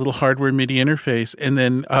made a little hardware MIDI interface. And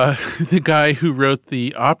then the guy who wrote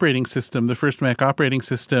the operating system, the first Mac operating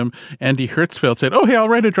system, Andy Hertzfeld, said, oh, hey, I'll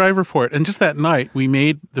write a driver for it. And just that night, we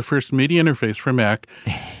made the first MIDI interface for Mac.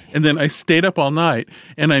 And then I stayed up all night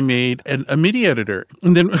and I made a MIDI editor.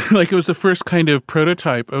 And then it was the first kind of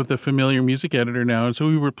prototype of the familiar music editor now. And so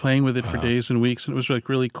we were playing with it for days and weeks, and it was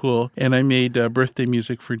really cool. And I made birthday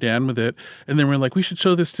music for Dan with it. And then we're like, we should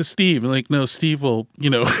show this to Steve. And no, Steve will,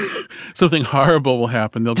 something horrible will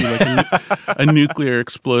happen. There'll be a nuclear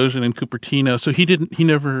explosion in Cupertino. So he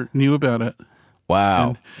never knew about it.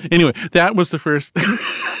 Wow. And anyway, that was the first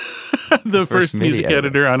the first music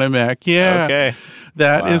editor on a Mac. Yeah. Okay.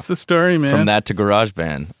 That is the story, man. From that to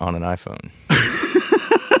GarageBand on an iPhone.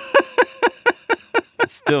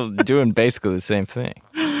 It's still doing basically the same thing.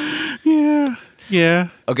 Yeah.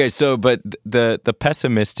 Okay, so but the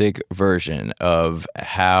pessimistic version of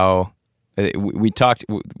how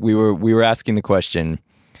we were asking the question,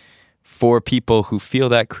 for people who feel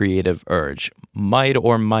that creative urge, might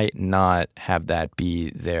or might not have that be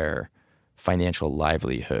their financial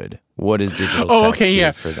livelihood. What does digital tech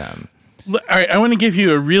do for them? All right, I want to give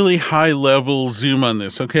you a really high-level zoom on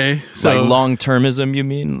this, okay? So, long-termism, you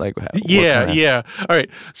mean? Yeah. All right,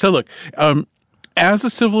 so look, as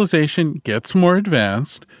a civilization gets more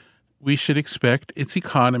advanced, we should expect its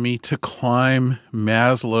economy to climb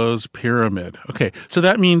Maslow's pyramid. Okay, so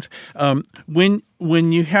that means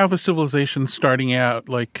when you have a civilization starting out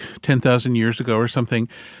 10,000 years ago or something,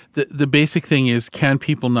 the basic thing is, can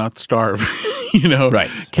people not starve? Right.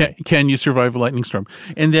 Can you survive a lightning storm?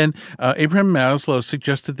 And then Abraham Maslow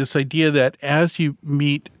suggested this idea that as you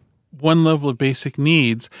meet one level of basic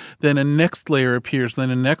needs, then a next layer appears, then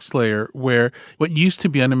a next layer where what used to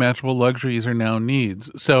be unimaginable luxuries are now needs.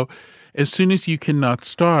 So as soon as you cannot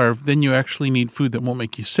starve, then you actually need food that won't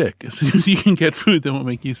make you sick. As soon as you can get food that won't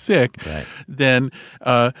make you sick, then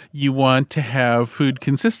you want to have food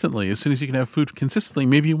consistently. As soon as you can have food consistently,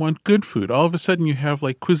 maybe you want good food. All of a sudden you have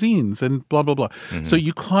cuisines and blah, blah, blah. Mm-hmm. So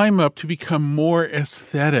you climb up to become more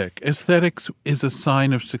aesthetic. Aesthetics is a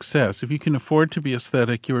sign of success. If you can afford to be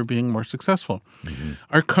aesthetic, you are being more successful. Mm-hmm.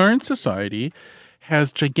 Our current society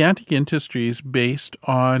has gigantic industries based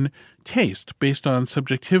on taste, based on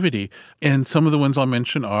subjectivity. And some of the ones I'll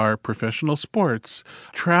mention are professional sports,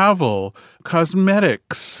 travel,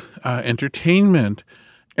 cosmetics, entertainment,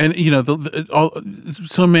 and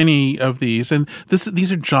so many of these. And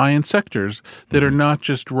these are giant sectors that are not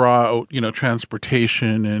just raw,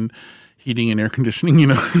 transportation and heating and air conditioning.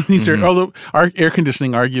 These are, although our air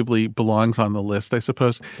conditioning arguably belongs on the list, I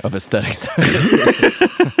suppose, of aesthetics.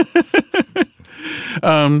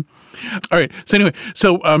 All right. So anyway,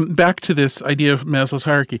 back to this idea of Maslow's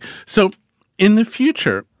hierarchy. So in the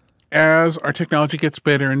future, as our technology gets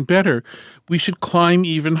better and better, we should climb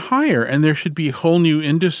even higher, and there should be whole new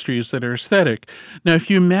industries that are aesthetic. Now, if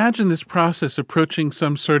you imagine this process approaching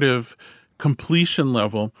some sort of completion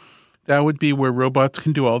level, that would be where robots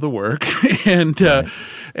can do all the work, and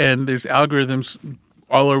there's algorithms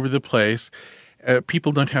all over the place.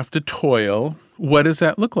 People don't have to toil. What does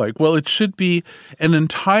that look like? Well, it should be an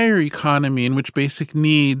entire economy in which basic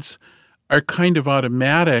needs are kind of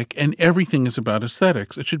automatic and everything is about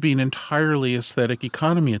aesthetics. It should be an entirely aesthetic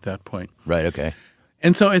economy at that point. Right, okay.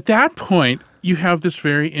 And so at that point, you have this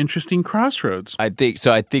very interesting crossroads. I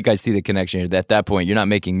think I see the connection here. At that point, you're not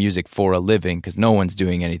making music for a living because no one's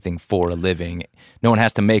doing anything for a living. No one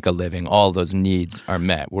has to make a living. All those needs are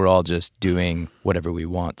met. We're all just doing whatever we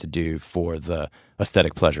want to do for the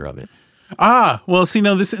aesthetic pleasure of it. Well, see,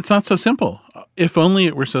 no, it's not so simple. If only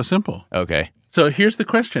it were so simple. Okay. So here's the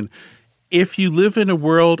question. If you live in a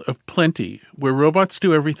world of plenty, where robots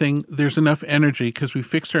do everything, there's enough energy because we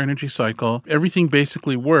fixed our energy cycle, everything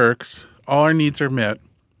basically works, all our needs are met,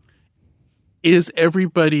 is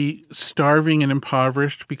everybody starving and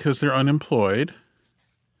impoverished because they're unemployed?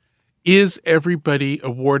 Is everybody a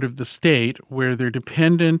ward of the state where they're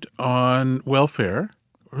dependent on welfare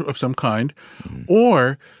of some kind?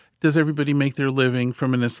 Or does everybody make their living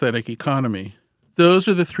from an aesthetic economy? Those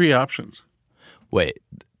are the three options. Wait,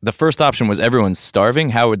 the first option was everyone's starving?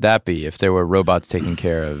 How would that be if there were robots taking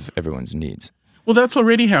care of everyone's needs? Well, that's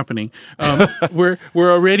already happening. We're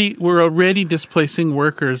already displacing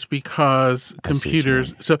workers because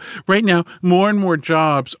computers. So right now, more and more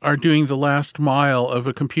jobs are doing the last mile of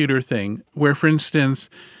a computer thing. Where, for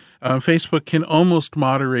instance, Facebook can almost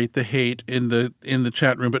moderate the hate in the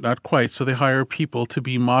chat room, but not quite. So they hire people to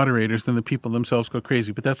be moderators, then the people themselves go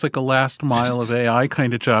crazy. But that's like a last mile of AI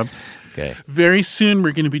kind of job. Okay. Very soon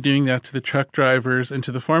we're going to be doing that to the truck drivers and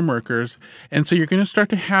to the farm workers. And so you're going to start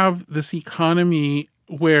to have this economy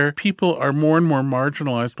where people are more and more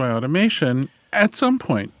marginalized by automation at some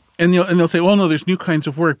point. And they'll say, well, no, there's new kinds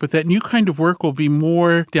of work, but that new kind of work will be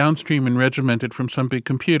more downstream and regimented from some big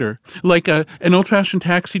computer. Like an old-fashioned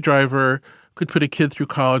taxi driver could put a kid through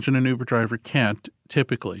college and an Uber driver can't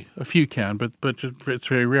typically. A few can, but it's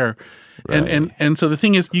very rare. Right. And so the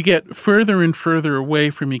thing is, you get further and further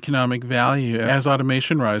away from economic value as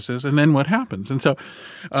automation rises, and then what happens? And so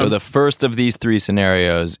the first of these three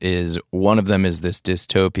scenarios is one of them is this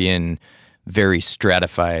dystopian, very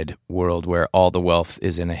stratified world where all the wealth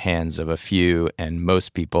is in the hands of a few and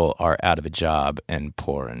most people are out of a job and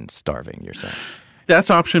poor and starving, you're saying? That's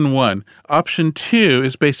option one. Option two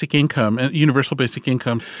is basic income, universal basic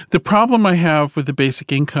income. The problem I have with the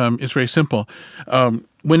basic income is very simple.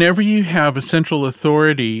 Whenever you have a central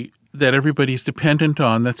authority that everybody's dependent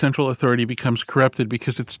on, that central authority becomes corrupted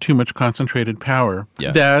because it's too much concentrated power.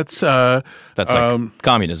 Yeah. That's like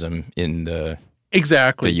communism in the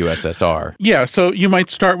USSR. Yeah, so you might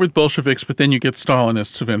start with Bolsheviks, but then you get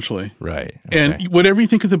Stalinists eventually. Right. Okay. And whatever you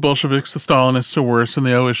think of the Bolsheviks, the Stalinists are worse, and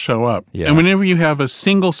they always show up. Yeah. And whenever you have a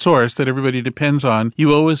single source that everybody depends on,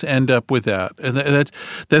 you always end up with that. And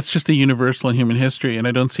that's just a universal in human history, and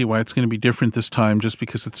I don't see why it's going to be different this time just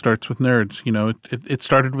because it starts with nerds. You know, it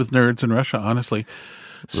started with nerds in Russia, honestly.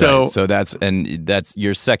 So, right. So that's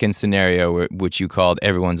your second scenario, which you called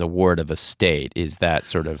everyone's a ward of a state. Is that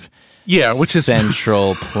sort of which is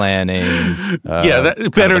central planning?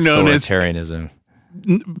 Better known as authoritarianism.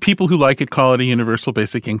 People who like it call it a universal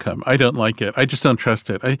basic income. I don't like it. I just don't trust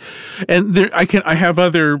it. I have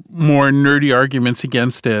other more nerdy arguments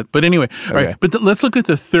against it. But anyway, all right. But let's look at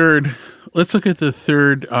the third. Let's look at the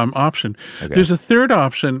third option. Okay. There's a third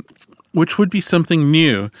option, which would be something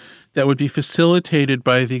new that would be facilitated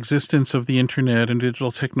by the existence of the internet and digital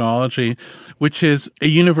technology, which is a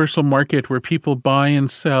universal market where people buy and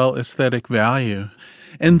sell aesthetic value.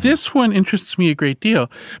 And this one interests me a great deal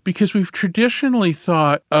because we've traditionally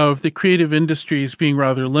thought of the creative industries being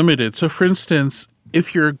rather limited. So, for instance,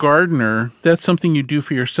 if you're a gardener, that's something you do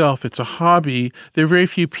for yourself. It's a hobby. There are very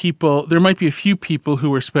few people. There might be a few people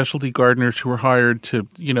who are specialty gardeners who are hired to,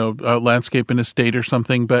 landscape an estate or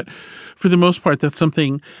something. But for the most part, that's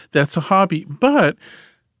a hobby. But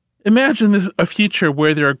imagine a future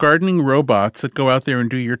where there are gardening robots that go out there and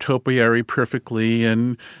do your topiary perfectly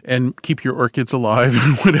and keep your orchids alive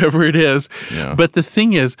and whatever it is. Yeah. But the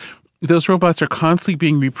thing is, those robots are constantly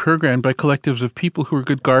being reprogrammed by collectives of people who are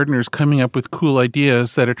good gardeners coming up with cool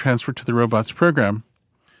ideas that are transferred to the robot's program.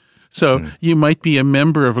 So you might be a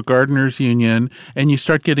member of a gardeners union and you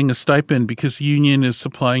start getting a stipend because the union is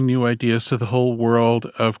supplying new ideas to the whole world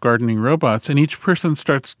of gardening robots. And each person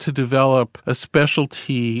starts to develop a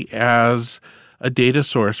specialty as a data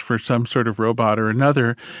source for some sort of robot or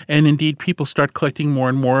another. And indeed, people start collecting more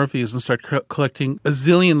and more of these and start collecting a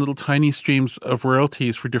zillion little tiny streams of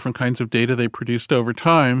royalties for different kinds of data they produced over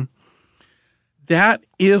time. That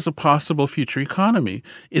is a possible future economy.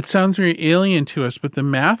 It sounds very alien to us, but the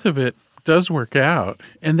math of it does work out.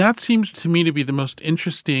 And that seems to me to be the most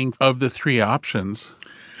interesting of the three options.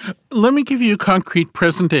 Let me give you a concrete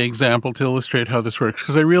present-day example to illustrate how this works,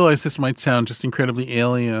 because I realize this might sound just incredibly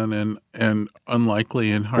alien and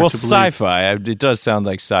unlikely and hard to believe. Well, sci-fi. It does sound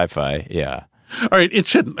like sci-fi, yeah. All right, it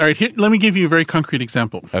shouldn't. All right, let me give you a very concrete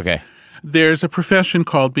example. Okay. There's a profession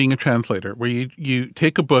called being a translator, where you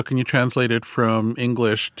take a book and you translate it from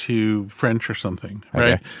English to French or something,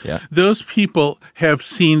 right? Okay. Yeah. Those people have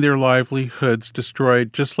seen their livelihoods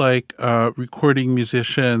destroyed, just like recording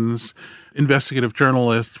musicians, investigative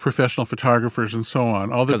journalists, professional photographers, and so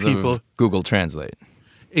on. All the people of Google Translate.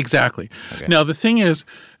 Exactly. Okay. Now, the thing is,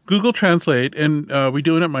 Google Translate, and we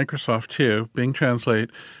do it at Microsoft too, Bing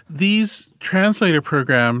Translate, these translator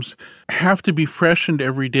programs have to be freshened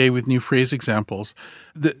every day with new phrase examples.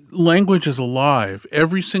 The language is alive.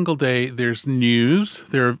 Every single day there's news,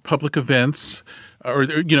 there are public events, or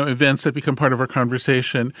events that become part of our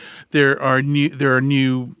conversation. There are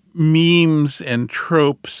new memes and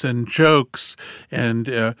tropes and jokes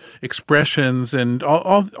and expressions and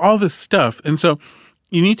all this stuff. And so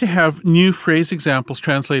you need to have new phrase examples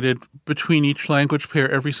translated between each language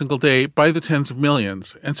pair every single day by the tens of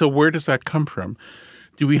millions. And so where does that come from?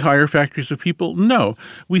 Do we hire factories of people? No.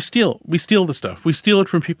 We steal the stuff. We steal it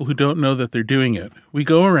from people who don't know that they're doing it. We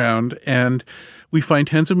go around and we find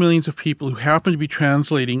tens of millions of people who happen to be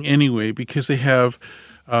translating anyway because they have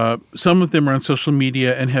Some of them are on social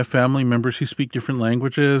media and have family members who speak different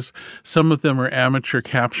languages. Some of them are amateur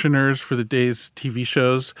captioners for the day's TV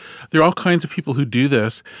shows. There are all kinds of people who do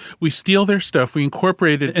this. We steal their stuff, we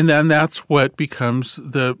incorporate it, and then that's what becomes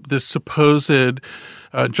the supposed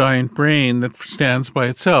giant brain that stands by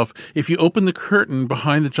itself. If you open the curtain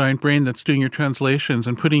behind the giant brain that's doing your translations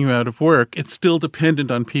and putting you out of work, it's still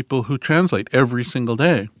dependent on people who translate every single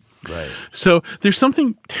day. Right. So there's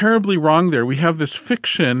something terribly wrong there. We have this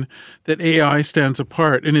fiction that AI stands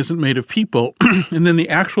apart and isn't made of people, and then the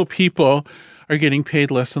actual people are getting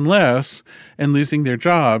paid less and less and losing their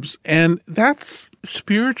jobs. And that's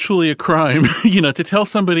spiritually a crime, to tell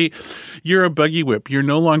somebody you're a buggy whip, you're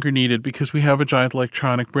no longer needed because we have a giant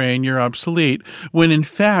electronic brain, you're obsolete, when in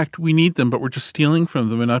fact we need them, but we're just stealing from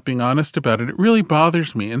them and not being honest about it. It really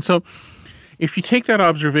bothers me. And so if you take that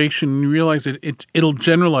observation and you realize it'll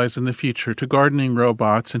generalize in the future to gardening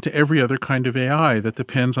robots and to every other kind of AI that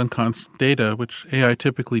depends on constant data, which AI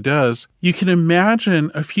typically does, you can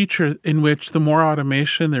imagine a future in which the more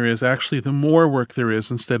automation there is, actually the more work there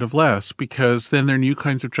is instead of less, because then there are new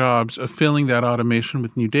kinds of jobs of filling that automation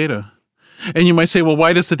with new data. And you might say, well,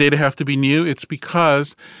 why does the data have to be new? It's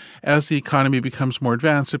because as the economy becomes more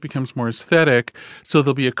advanced, it becomes more aesthetic. So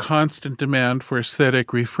there'll be a constant demand for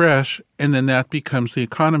aesthetic refresh, and then that becomes the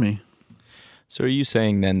economy. So are you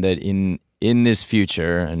saying then that in this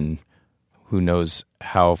future, and who knows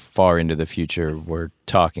how far into the future we're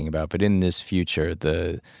talking about, but in this future,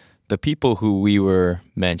 the people who we were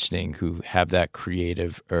mentioning who have that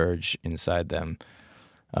creative urge inside them,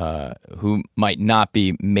 who might not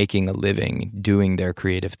be making a living doing their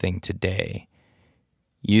creative thing today,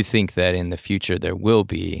 you think that in the future there will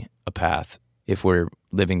be a path, if we're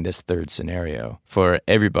living this third scenario, for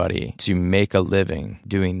everybody to make a living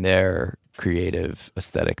doing their creative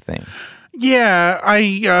aesthetic thing? Yeah,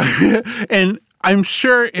 and I'm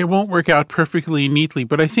sure it won't work out perfectly neatly,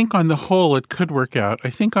 but I think on the whole it could work out.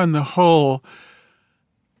 I think on the whole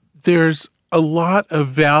there's a lot of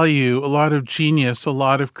value, a lot of genius, a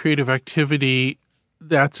lot of creative activity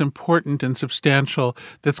that's important and substantial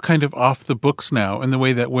that's kind of off the books now, in the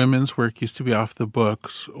way that women's work used to be off the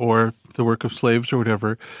books or the work of slaves or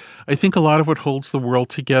whatever. I think a lot of what holds the world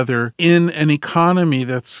together in an economy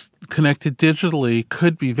that's connected digitally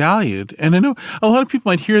could be valued. And I know a lot of people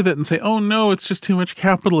might hear that and say, oh no, it's just too much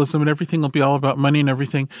capitalism and everything will be all about money and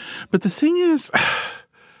everything. But the thing is,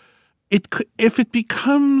 if it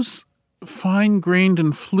becomes fine-grained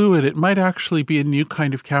and fluid, it might actually be a new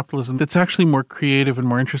kind of capitalism that's actually more creative and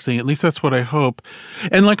more interesting. At least that's what I hope.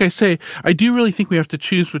 And like I say, I do really think we have to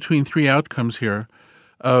choose between three outcomes here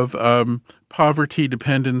of poverty,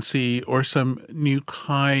 dependency, or some new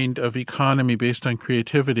kind of economy based on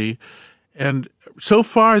creativity. And so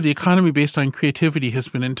far, the economy based on creativity has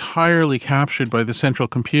been entirely captured by the central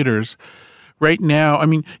computers. Right now, I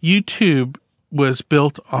mean, YouTube was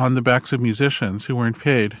built on the backs of musicians who weren't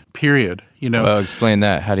paid, period. Well, explain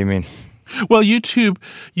that. How do you mean? Well,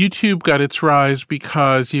 YouTube got its rise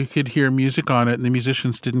because you could hear music on it and the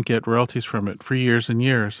musicians didn't get royalties from it for years and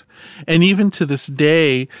years. And even to this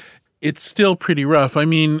day, it's still pretty rough. I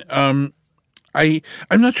mean, I'm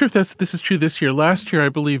not sure if this is true this year. Last year, I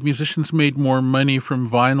believe musicians made more money from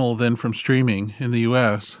vinyl than from streaming in the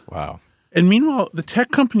U.S. Wow. And meanwhile, the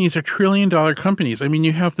tech companies are trillion-dollar companies. I mean,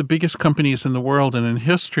 you have the biggest companies in the world and in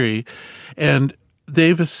history, and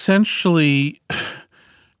they've essentially,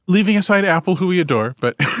 leaving aside Apple, who we adore,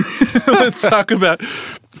 but let's talk about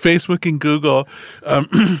Facebook and Google.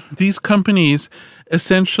 These companies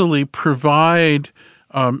essentially provide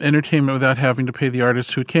entertainment without having to pay the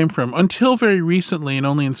artists who it came from, until very recently and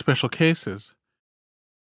only in special cases.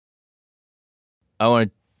 I want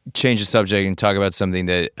to change the subject and talk about something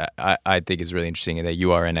that I think is really interesting and that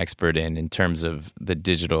you are an expert in terms of the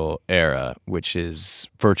digital era, which is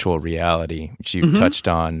virtual reality, which you've touched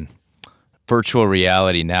on. Virtual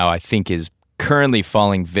reality now, I think, is currently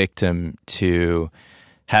falling victim to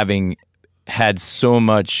having had so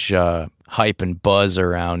much hype and buzz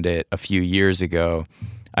around it a few years ago.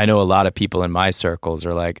 I know a lot of people in my circles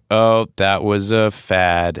are like, oh, that was a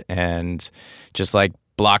fad, and just like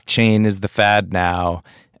blockchain is the fad now.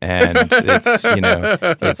 And it's,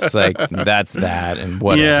 it's like, that's that and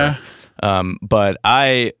whatever. Yeah. But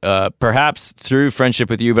I, perhaps through friendship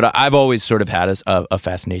with you, but I've always sort of had a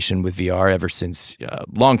fascination with VR ever since a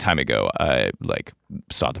long time ago.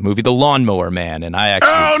 saw the movie The Lawnmower Man, and I actually...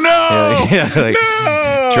 Oh, no!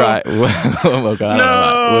 Try. Oh, God,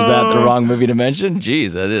 No! Was that the wrong movie to mention?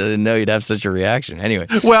 Jeez, I didn't know you'd have such a reaction. Anyway.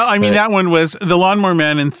 Well, I mean, that one was The Lawnmower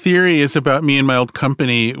Man. In theory, is about me and my old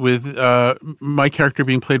company, with my character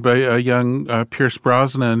being played by a young Pierce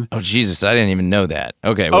Brosnan. Oh, Jesus, I didn't even know that.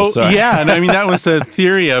 Okay, well, Oh, sorry. yeah, and I mean that was a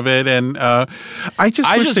theory of it, and I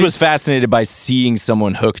just was fascinated by seeing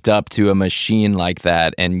someone hooked up to a machine like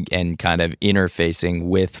that and kind of interfacing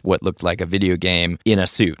with what looked like a video game in a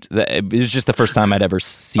suit. It was just the first time I'd ever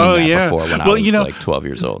seen that before when I was like 12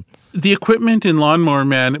 years old. The equipment in Lawnmower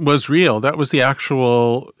Man was real. That was the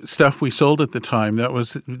actual stuff we sold at the time. That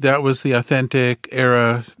was the authentic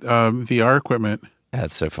era VR equipment.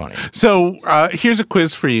 That's so funny. So here's a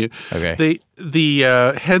quiz for you. Okay. The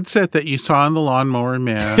headset that you saw in The Lawnmower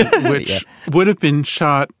Man, which would have been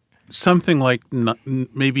shot something like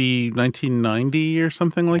maybe 1990 or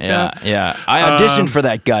something like that. Yeah. I auditioned for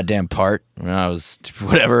that goddamn part when I was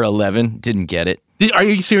 11. Didn't get it. Are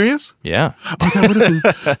you serious? Yeah. Oh,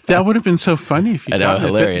 that would have been so funny if you. I know,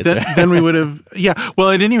 hilarious. Then we would have. Yeah.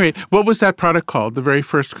 Well, at any rate, what was that product called? The very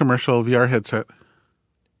first commercial VR headset.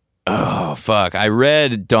 Oh, fuck. I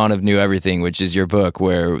read Dawn of New Everything, which is your book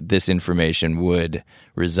where this information would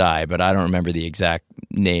reside, but I don't remember the exact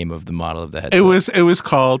name of the model of the headset. It was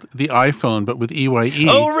called the iPhone, but with EYE.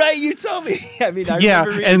 Oh, right. You told me. I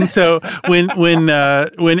remember reading and that. so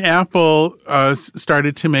when Apple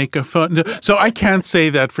started to make a phone, so I can't say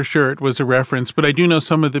that for sure it was a reference, but I do know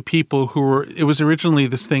some of the people who were. It was originally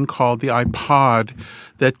this thing called the iPod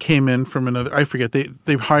that came in from another. I forget. They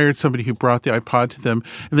hired somebody who brought the iPod to them,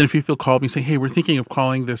 and then people called me saying, "Hey, we're thinking of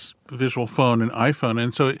calling this visual phone an iPhone."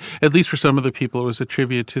 And so, at least for some of the people, it was a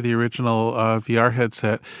tribute to the original VR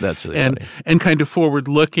headset. That's really funny. And kind of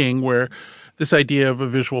forward-looking, where this idea of a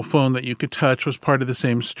visual phone that you could touch was part of the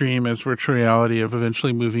same stream as virtual reality of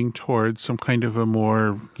eventually moving towards some kind of a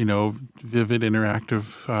more, vivid,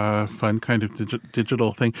 interactive, fun kind of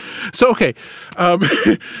digital thing. So, okay.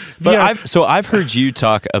 But I've heard you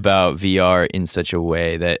talk about VR in such a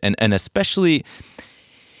way that, and especially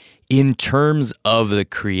in terms of the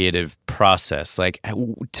creative process, like,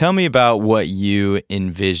 tell me about what you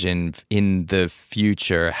envision in the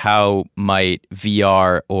future. How might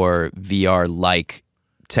VR or VR-like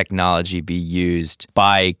technology be used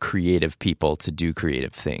by creative people to do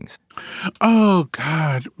creative things? Oh,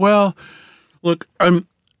 God. Well, look,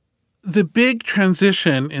 the big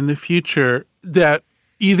transition in the future that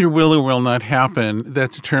either will or will not happen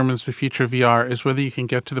that determines the future of VR is whether you can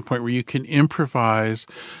get to the point where you can improvise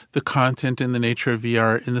the content and the nature of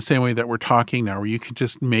VR in the same way that we're talking now, where you can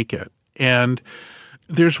just make it. And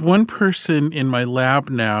there's one person in my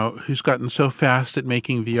lab now who's gotten so fast at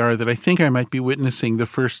making VR that I think I might be witnessing the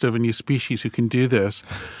first of a new species who can do this.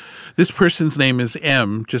 This person's name is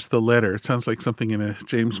M, just the letter. It sounds like something in a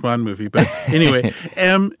James Bond movie. But anyway,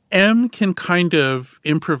 M can kind of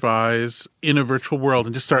improvise in a virtual world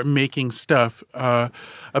and just start making stuff about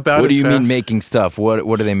What do you mean making stuff? What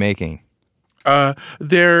are they making?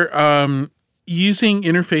 They're using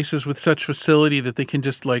interfaces with such facility that they can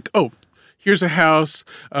just here's a house,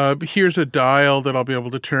 here's a dial that I'll be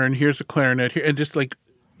able to turn, here's a clarinet, and just like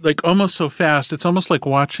almost so fast. It's almost like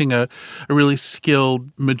watching a really skilled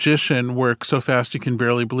magician work so fast you can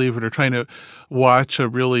barely believe it, or trying to watch a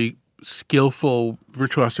really skillful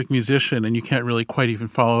virtuosic musician and you can't really quite even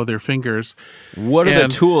follow their fingers. What are the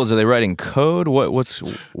tools? Are they writing code? What's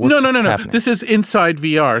No. happening? This is inside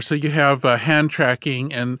VR. So you have hand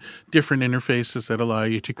tracking and different interfaces that allow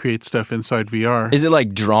you to create stuff inside VR. Is it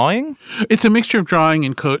like drawing? It's a mixture of drawing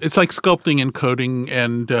and code. It's like sculpting and coding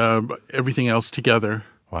and everything else together.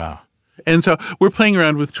 Wow. And so we're playing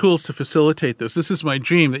around with tools to facilitate this. This is my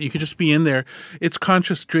dream, that you could just be in there. It's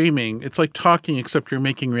conscious dreaming. It's like talking, except you're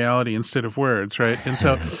making reality instead of words, right? And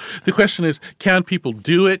so the question is, can people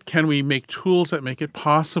do it? Can we make tools that make it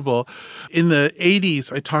possible? In the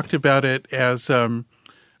 80s, I talked about it as a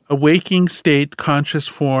waking state conscious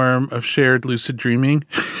form of shared lucid dreaming.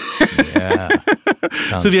 Yeah.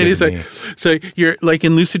 So the idea is so you're like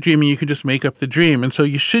in lucid dreaming, you can just make up the dream. And so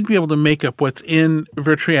you should be able to make up what's in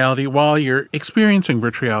virtual reality while you're experiencing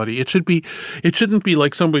virtual reality. It shouldn't be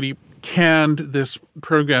like somebody canned this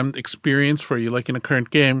programmed experience for you, like in a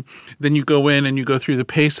current game. Then you go in and you go through the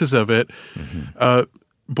paces of it.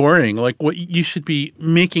 Mm-hmm. boring. Like, what you should be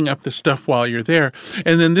making up the stuff while you're there.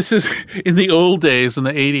 And then this is in the old days, in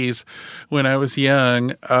the 80s, when I was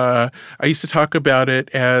young, I used to talk about it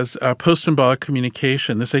as post-symbolic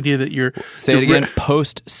communication, this idea that you're... Say it again,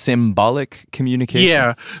 post-symbolic communication?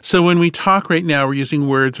 Yeah. So when we talk right now, we're using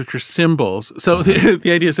words which are symbols. So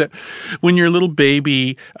the idea is that when you're a little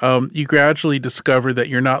baby, you gradually discover that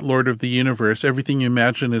you're not Lord of the universe. Everything you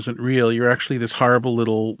imagine isn't real. You're actually this horrible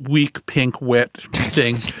little weak, pink, wet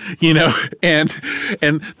thing. And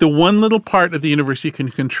the one little part of the universe you can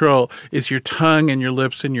control is your tongue and your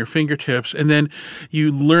lips and your fingertips. And then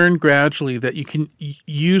you learn gradually that you can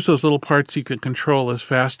use those little parts you can control as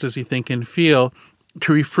fast as you think and feel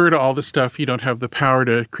to refer to all the stuff you don't have the power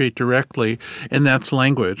to create directly. And that's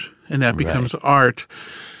language. And that becomes art,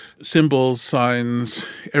 symbols, signs,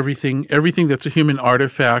 everything that's a human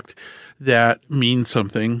artifact that means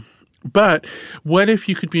something. But what if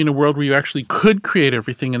you could be in a world where you actually could create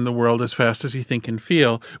everything in the world as fast as you think and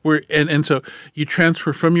feel? And so you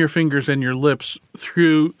transfer from your fingers and your lips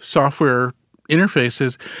through software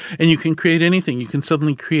interfaces, and you can create anything. You can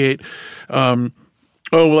suddenly create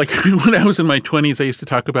like when I was in my 20s, I used to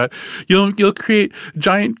talk about you'll create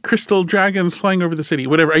giant crystal dragons flying over the city,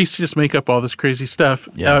 whatever. I used to just make up all this crazy stuff.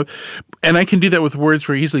 Yeah. And I can do that with words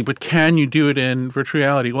very easily, but can you do it in virtual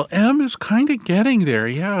reality? Well, M is kind of getting there.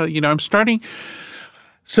 Yeah, I'm starting.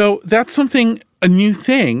 So that's a new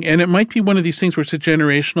thing, and it might be one of these things where it's a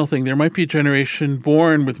generational thing. There might be a generation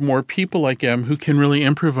born with more people like M who can really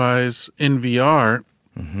improvise in VR.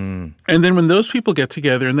 Mm-hmm. And then when those people get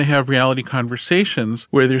together and they have reality conversations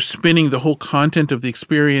where they're spinning the whole content of the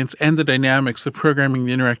experience and the dynamics, the programming,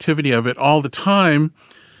 the interactivity of it all the time,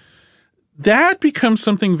 that becomes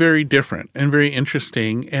something very different and very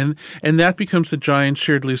interesting. And that becomes the giant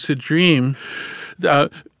shared lucid dream.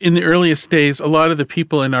 In the earliest days, a lot of the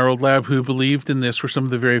people in our old lab who believed in this were some of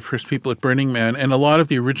the very first people at Burning Man. And a lot of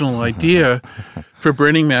the original idea for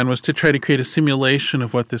Burning Man was to try to create a simulation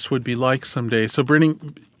of what this would be like someday. So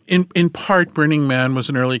in part, Burning Man was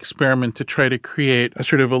an early experiment to try to create a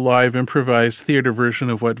sort of a live, improvised theater version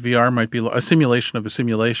of what VR might be. A simulation of a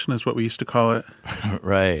simulation is what we used to call it.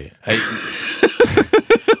 Right.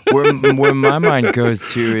 Where my mind goes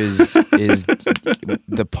to is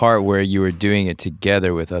the part where you were doing it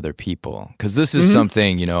together with other people. Because this is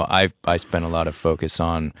something, I spent a lot of focus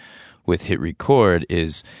on with Hit Record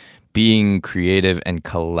is being creative and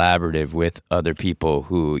collaborative with other people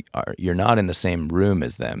who you're not in the same room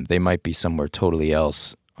as them. They might be somewhere totally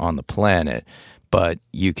else on the planet, but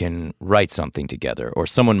you can write something together. Or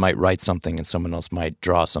someone might write something and someone else might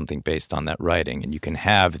draw something based on that writing. And you can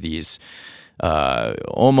have these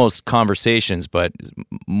almost conversations, but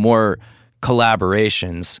more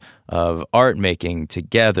collaborations of art making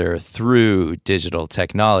together through digital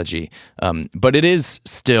technology. But it is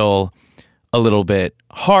still a little bit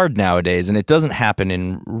hard nowadays, and it doesn't happen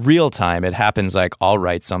in real time. It happens like I'll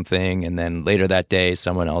write something, and then later that day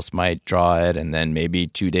someone else might draw it, and then maybe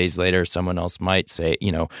 2 days later someone else might say,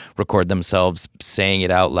 record themselves saying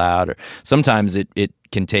it out loud. Or sometimes it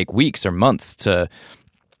can take weeks or months to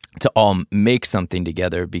all make something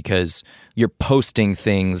together because you're posting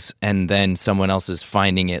things and then someone else is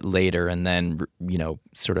finding it later and then,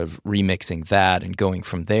 sort of remixing that and going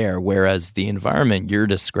from there. Whereas the environment you're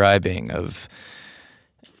describing of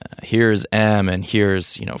here's M and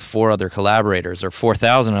here's, 4 other collaborators or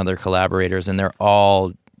 4,000 other collaborators, and they're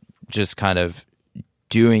all just kind of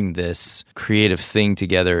doing this creative thing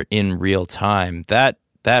together in real time. That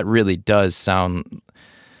really does sound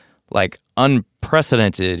like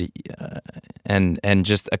unprecedented and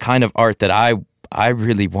just a kind of art that I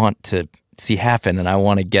really want to see happen, and I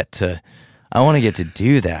want to get to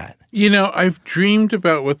do that. I've dreamed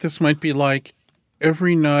about what this might be like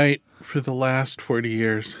every night for the last 40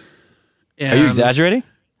 years. And are you exaggerating?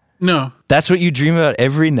 No. That's what you dream about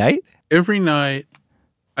every night? Every night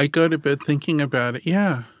I go to bed thinking about it.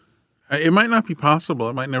 Yeah. It might not be possible.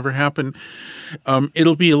 It might never happen.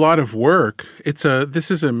 It'll be a lot of work. This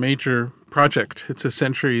is a major project. It's a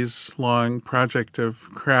centuries-long project of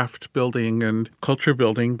craft building and culture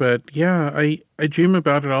building. But yeah, I dream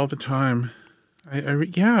about it all the time. I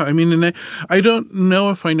don't know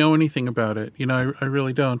if I know anything about it. I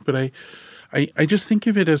really don't. But I just think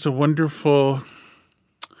of it as a wonderful.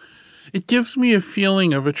 It gives me a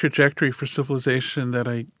feeling of a trajectory for civilization that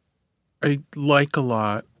I like a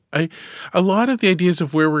lot. A lot of the ideas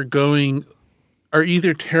of where we're going are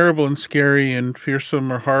either terrible and scary and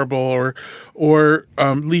fearsome or horrible or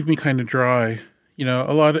leave me kind of dry.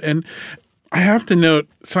 And I have to note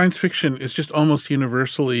science fiction is just almost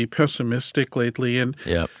universally pessimistic lately. And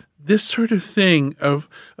this sort of thing of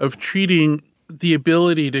treating the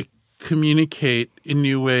ability to communicate in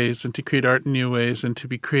new ways and to create art in new ways and to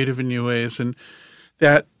be creative in new ways. And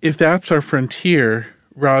that if that's our frontier,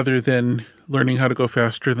 rather than learning how to go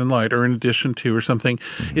faster than light or in addition to or something,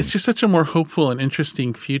 it's just such a more hopeful and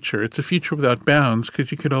interesting future. It's a future without bounds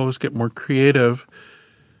because you could always get more creative.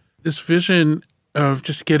 This vision of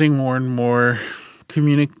just getting more and more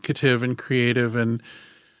communicative and creative, and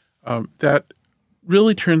that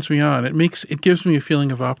really turns me on. It gives me a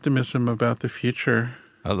feeling of optimism about the future.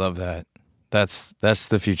 I love that. That's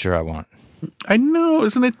the future I want. I know.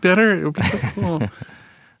 Isn't it better? It would be so cool.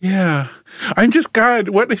 Yeah. I'm just, God,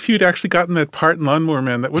 what if you'd actually gotten that part in Lawnmower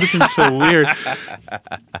Man? That would have been so weird.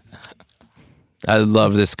 I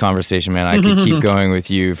love this conversation, man. I could keep going with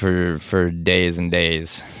you for days and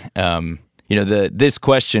days. This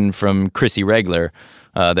question from Chrissy Regler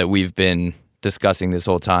that we've been discussing this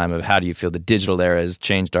whole time of how do you feel the digital era has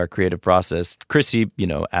changed our creative process. Chrissy,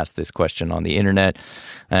 asked this question on the internet,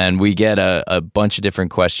 and we get a bunch of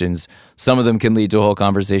different questions. Some of them can lead to a whole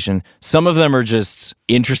conversation. Some of them are just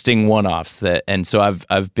interesting one-offs and so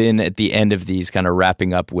I've been at the end of these kind of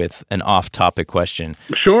wrapping up with an off-topic question.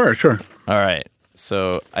 Sure. All right.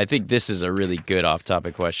 So I think this is a really good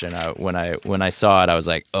off-topic question. When I saw it, I was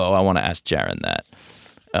like, oh, I want to ask Jaron that.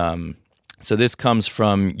 So this comes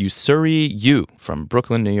from Usuri Yu from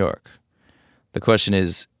Brooklyn, New York. The question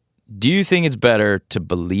is, do you think it's better to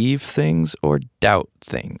believe things or doubt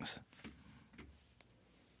things?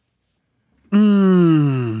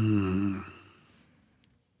 In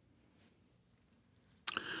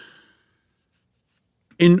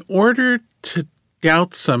order to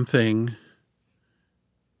doubt something,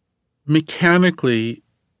 mechanically,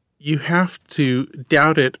 you have to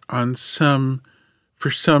doubt it for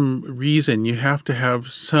some reason. You have to have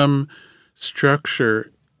some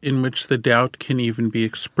structure in which the doubt can even be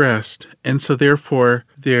expressed. And so therefore,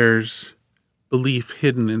 there's belief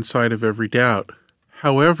hidden inside of every doubt.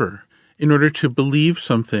 However, in order to believe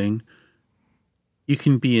something, you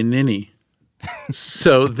can be a ninny.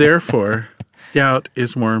 So therefore, doubt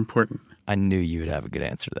is more important. I knew you would have a good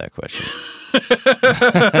answer to that question.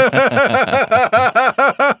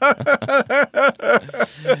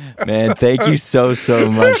 Man, thank you so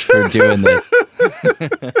much for doing this.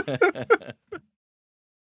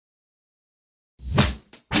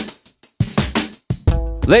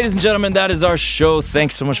 Ladies and gentlemen, that is our show.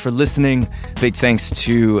 Thanks so much for listening. Big thanks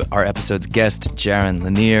to our episode's guest, Jaron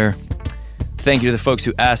Lanier. Thank you to the folks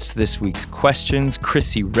who asked this week's questions.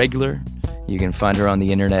 Chrissy Regler. You can find her on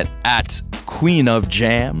the internet at Queen of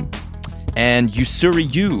Jam. And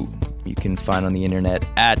Usuri Yu. You can find on the internet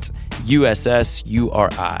at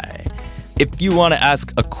USSURI. If you want to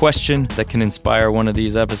ask a question that can inspire one of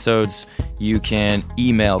these episodes, you can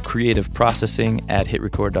email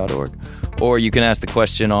creativeprocessing@hitrecord.org. Or you can ask the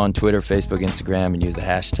question on Twitter, Facebook, Instagram, and use the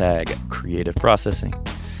hashtag creativeprocessing.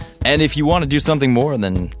 And if you want to do something more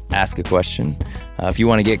than ask a question, if you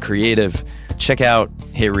want to get creative, check out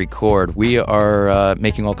Hit Record. We are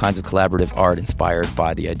making all kinds of collaborative art inspired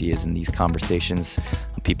by the ideas in these conversations.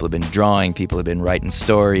 People have been drawing, people have been writing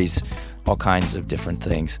stories, all kinds of different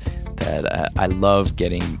things that I love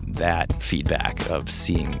getting that feedback of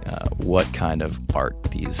seeing what kind of art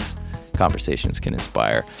these conversations can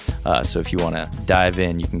inspire. So if you want to dive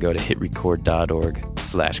in, you can go to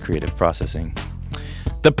hitrecord.org/creativeprocessing.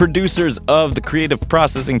 The producers of the Creative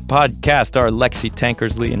Processing Podcast are Lexi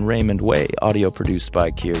Tankersley and Raymond Way, audio produced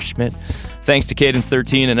by Kier Schmidt. Thanks to Cadence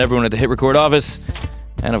 13 and everyone at the Hit Record office.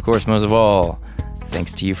 And of course, most of all,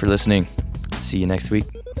 thanks to you for listening. See you next week.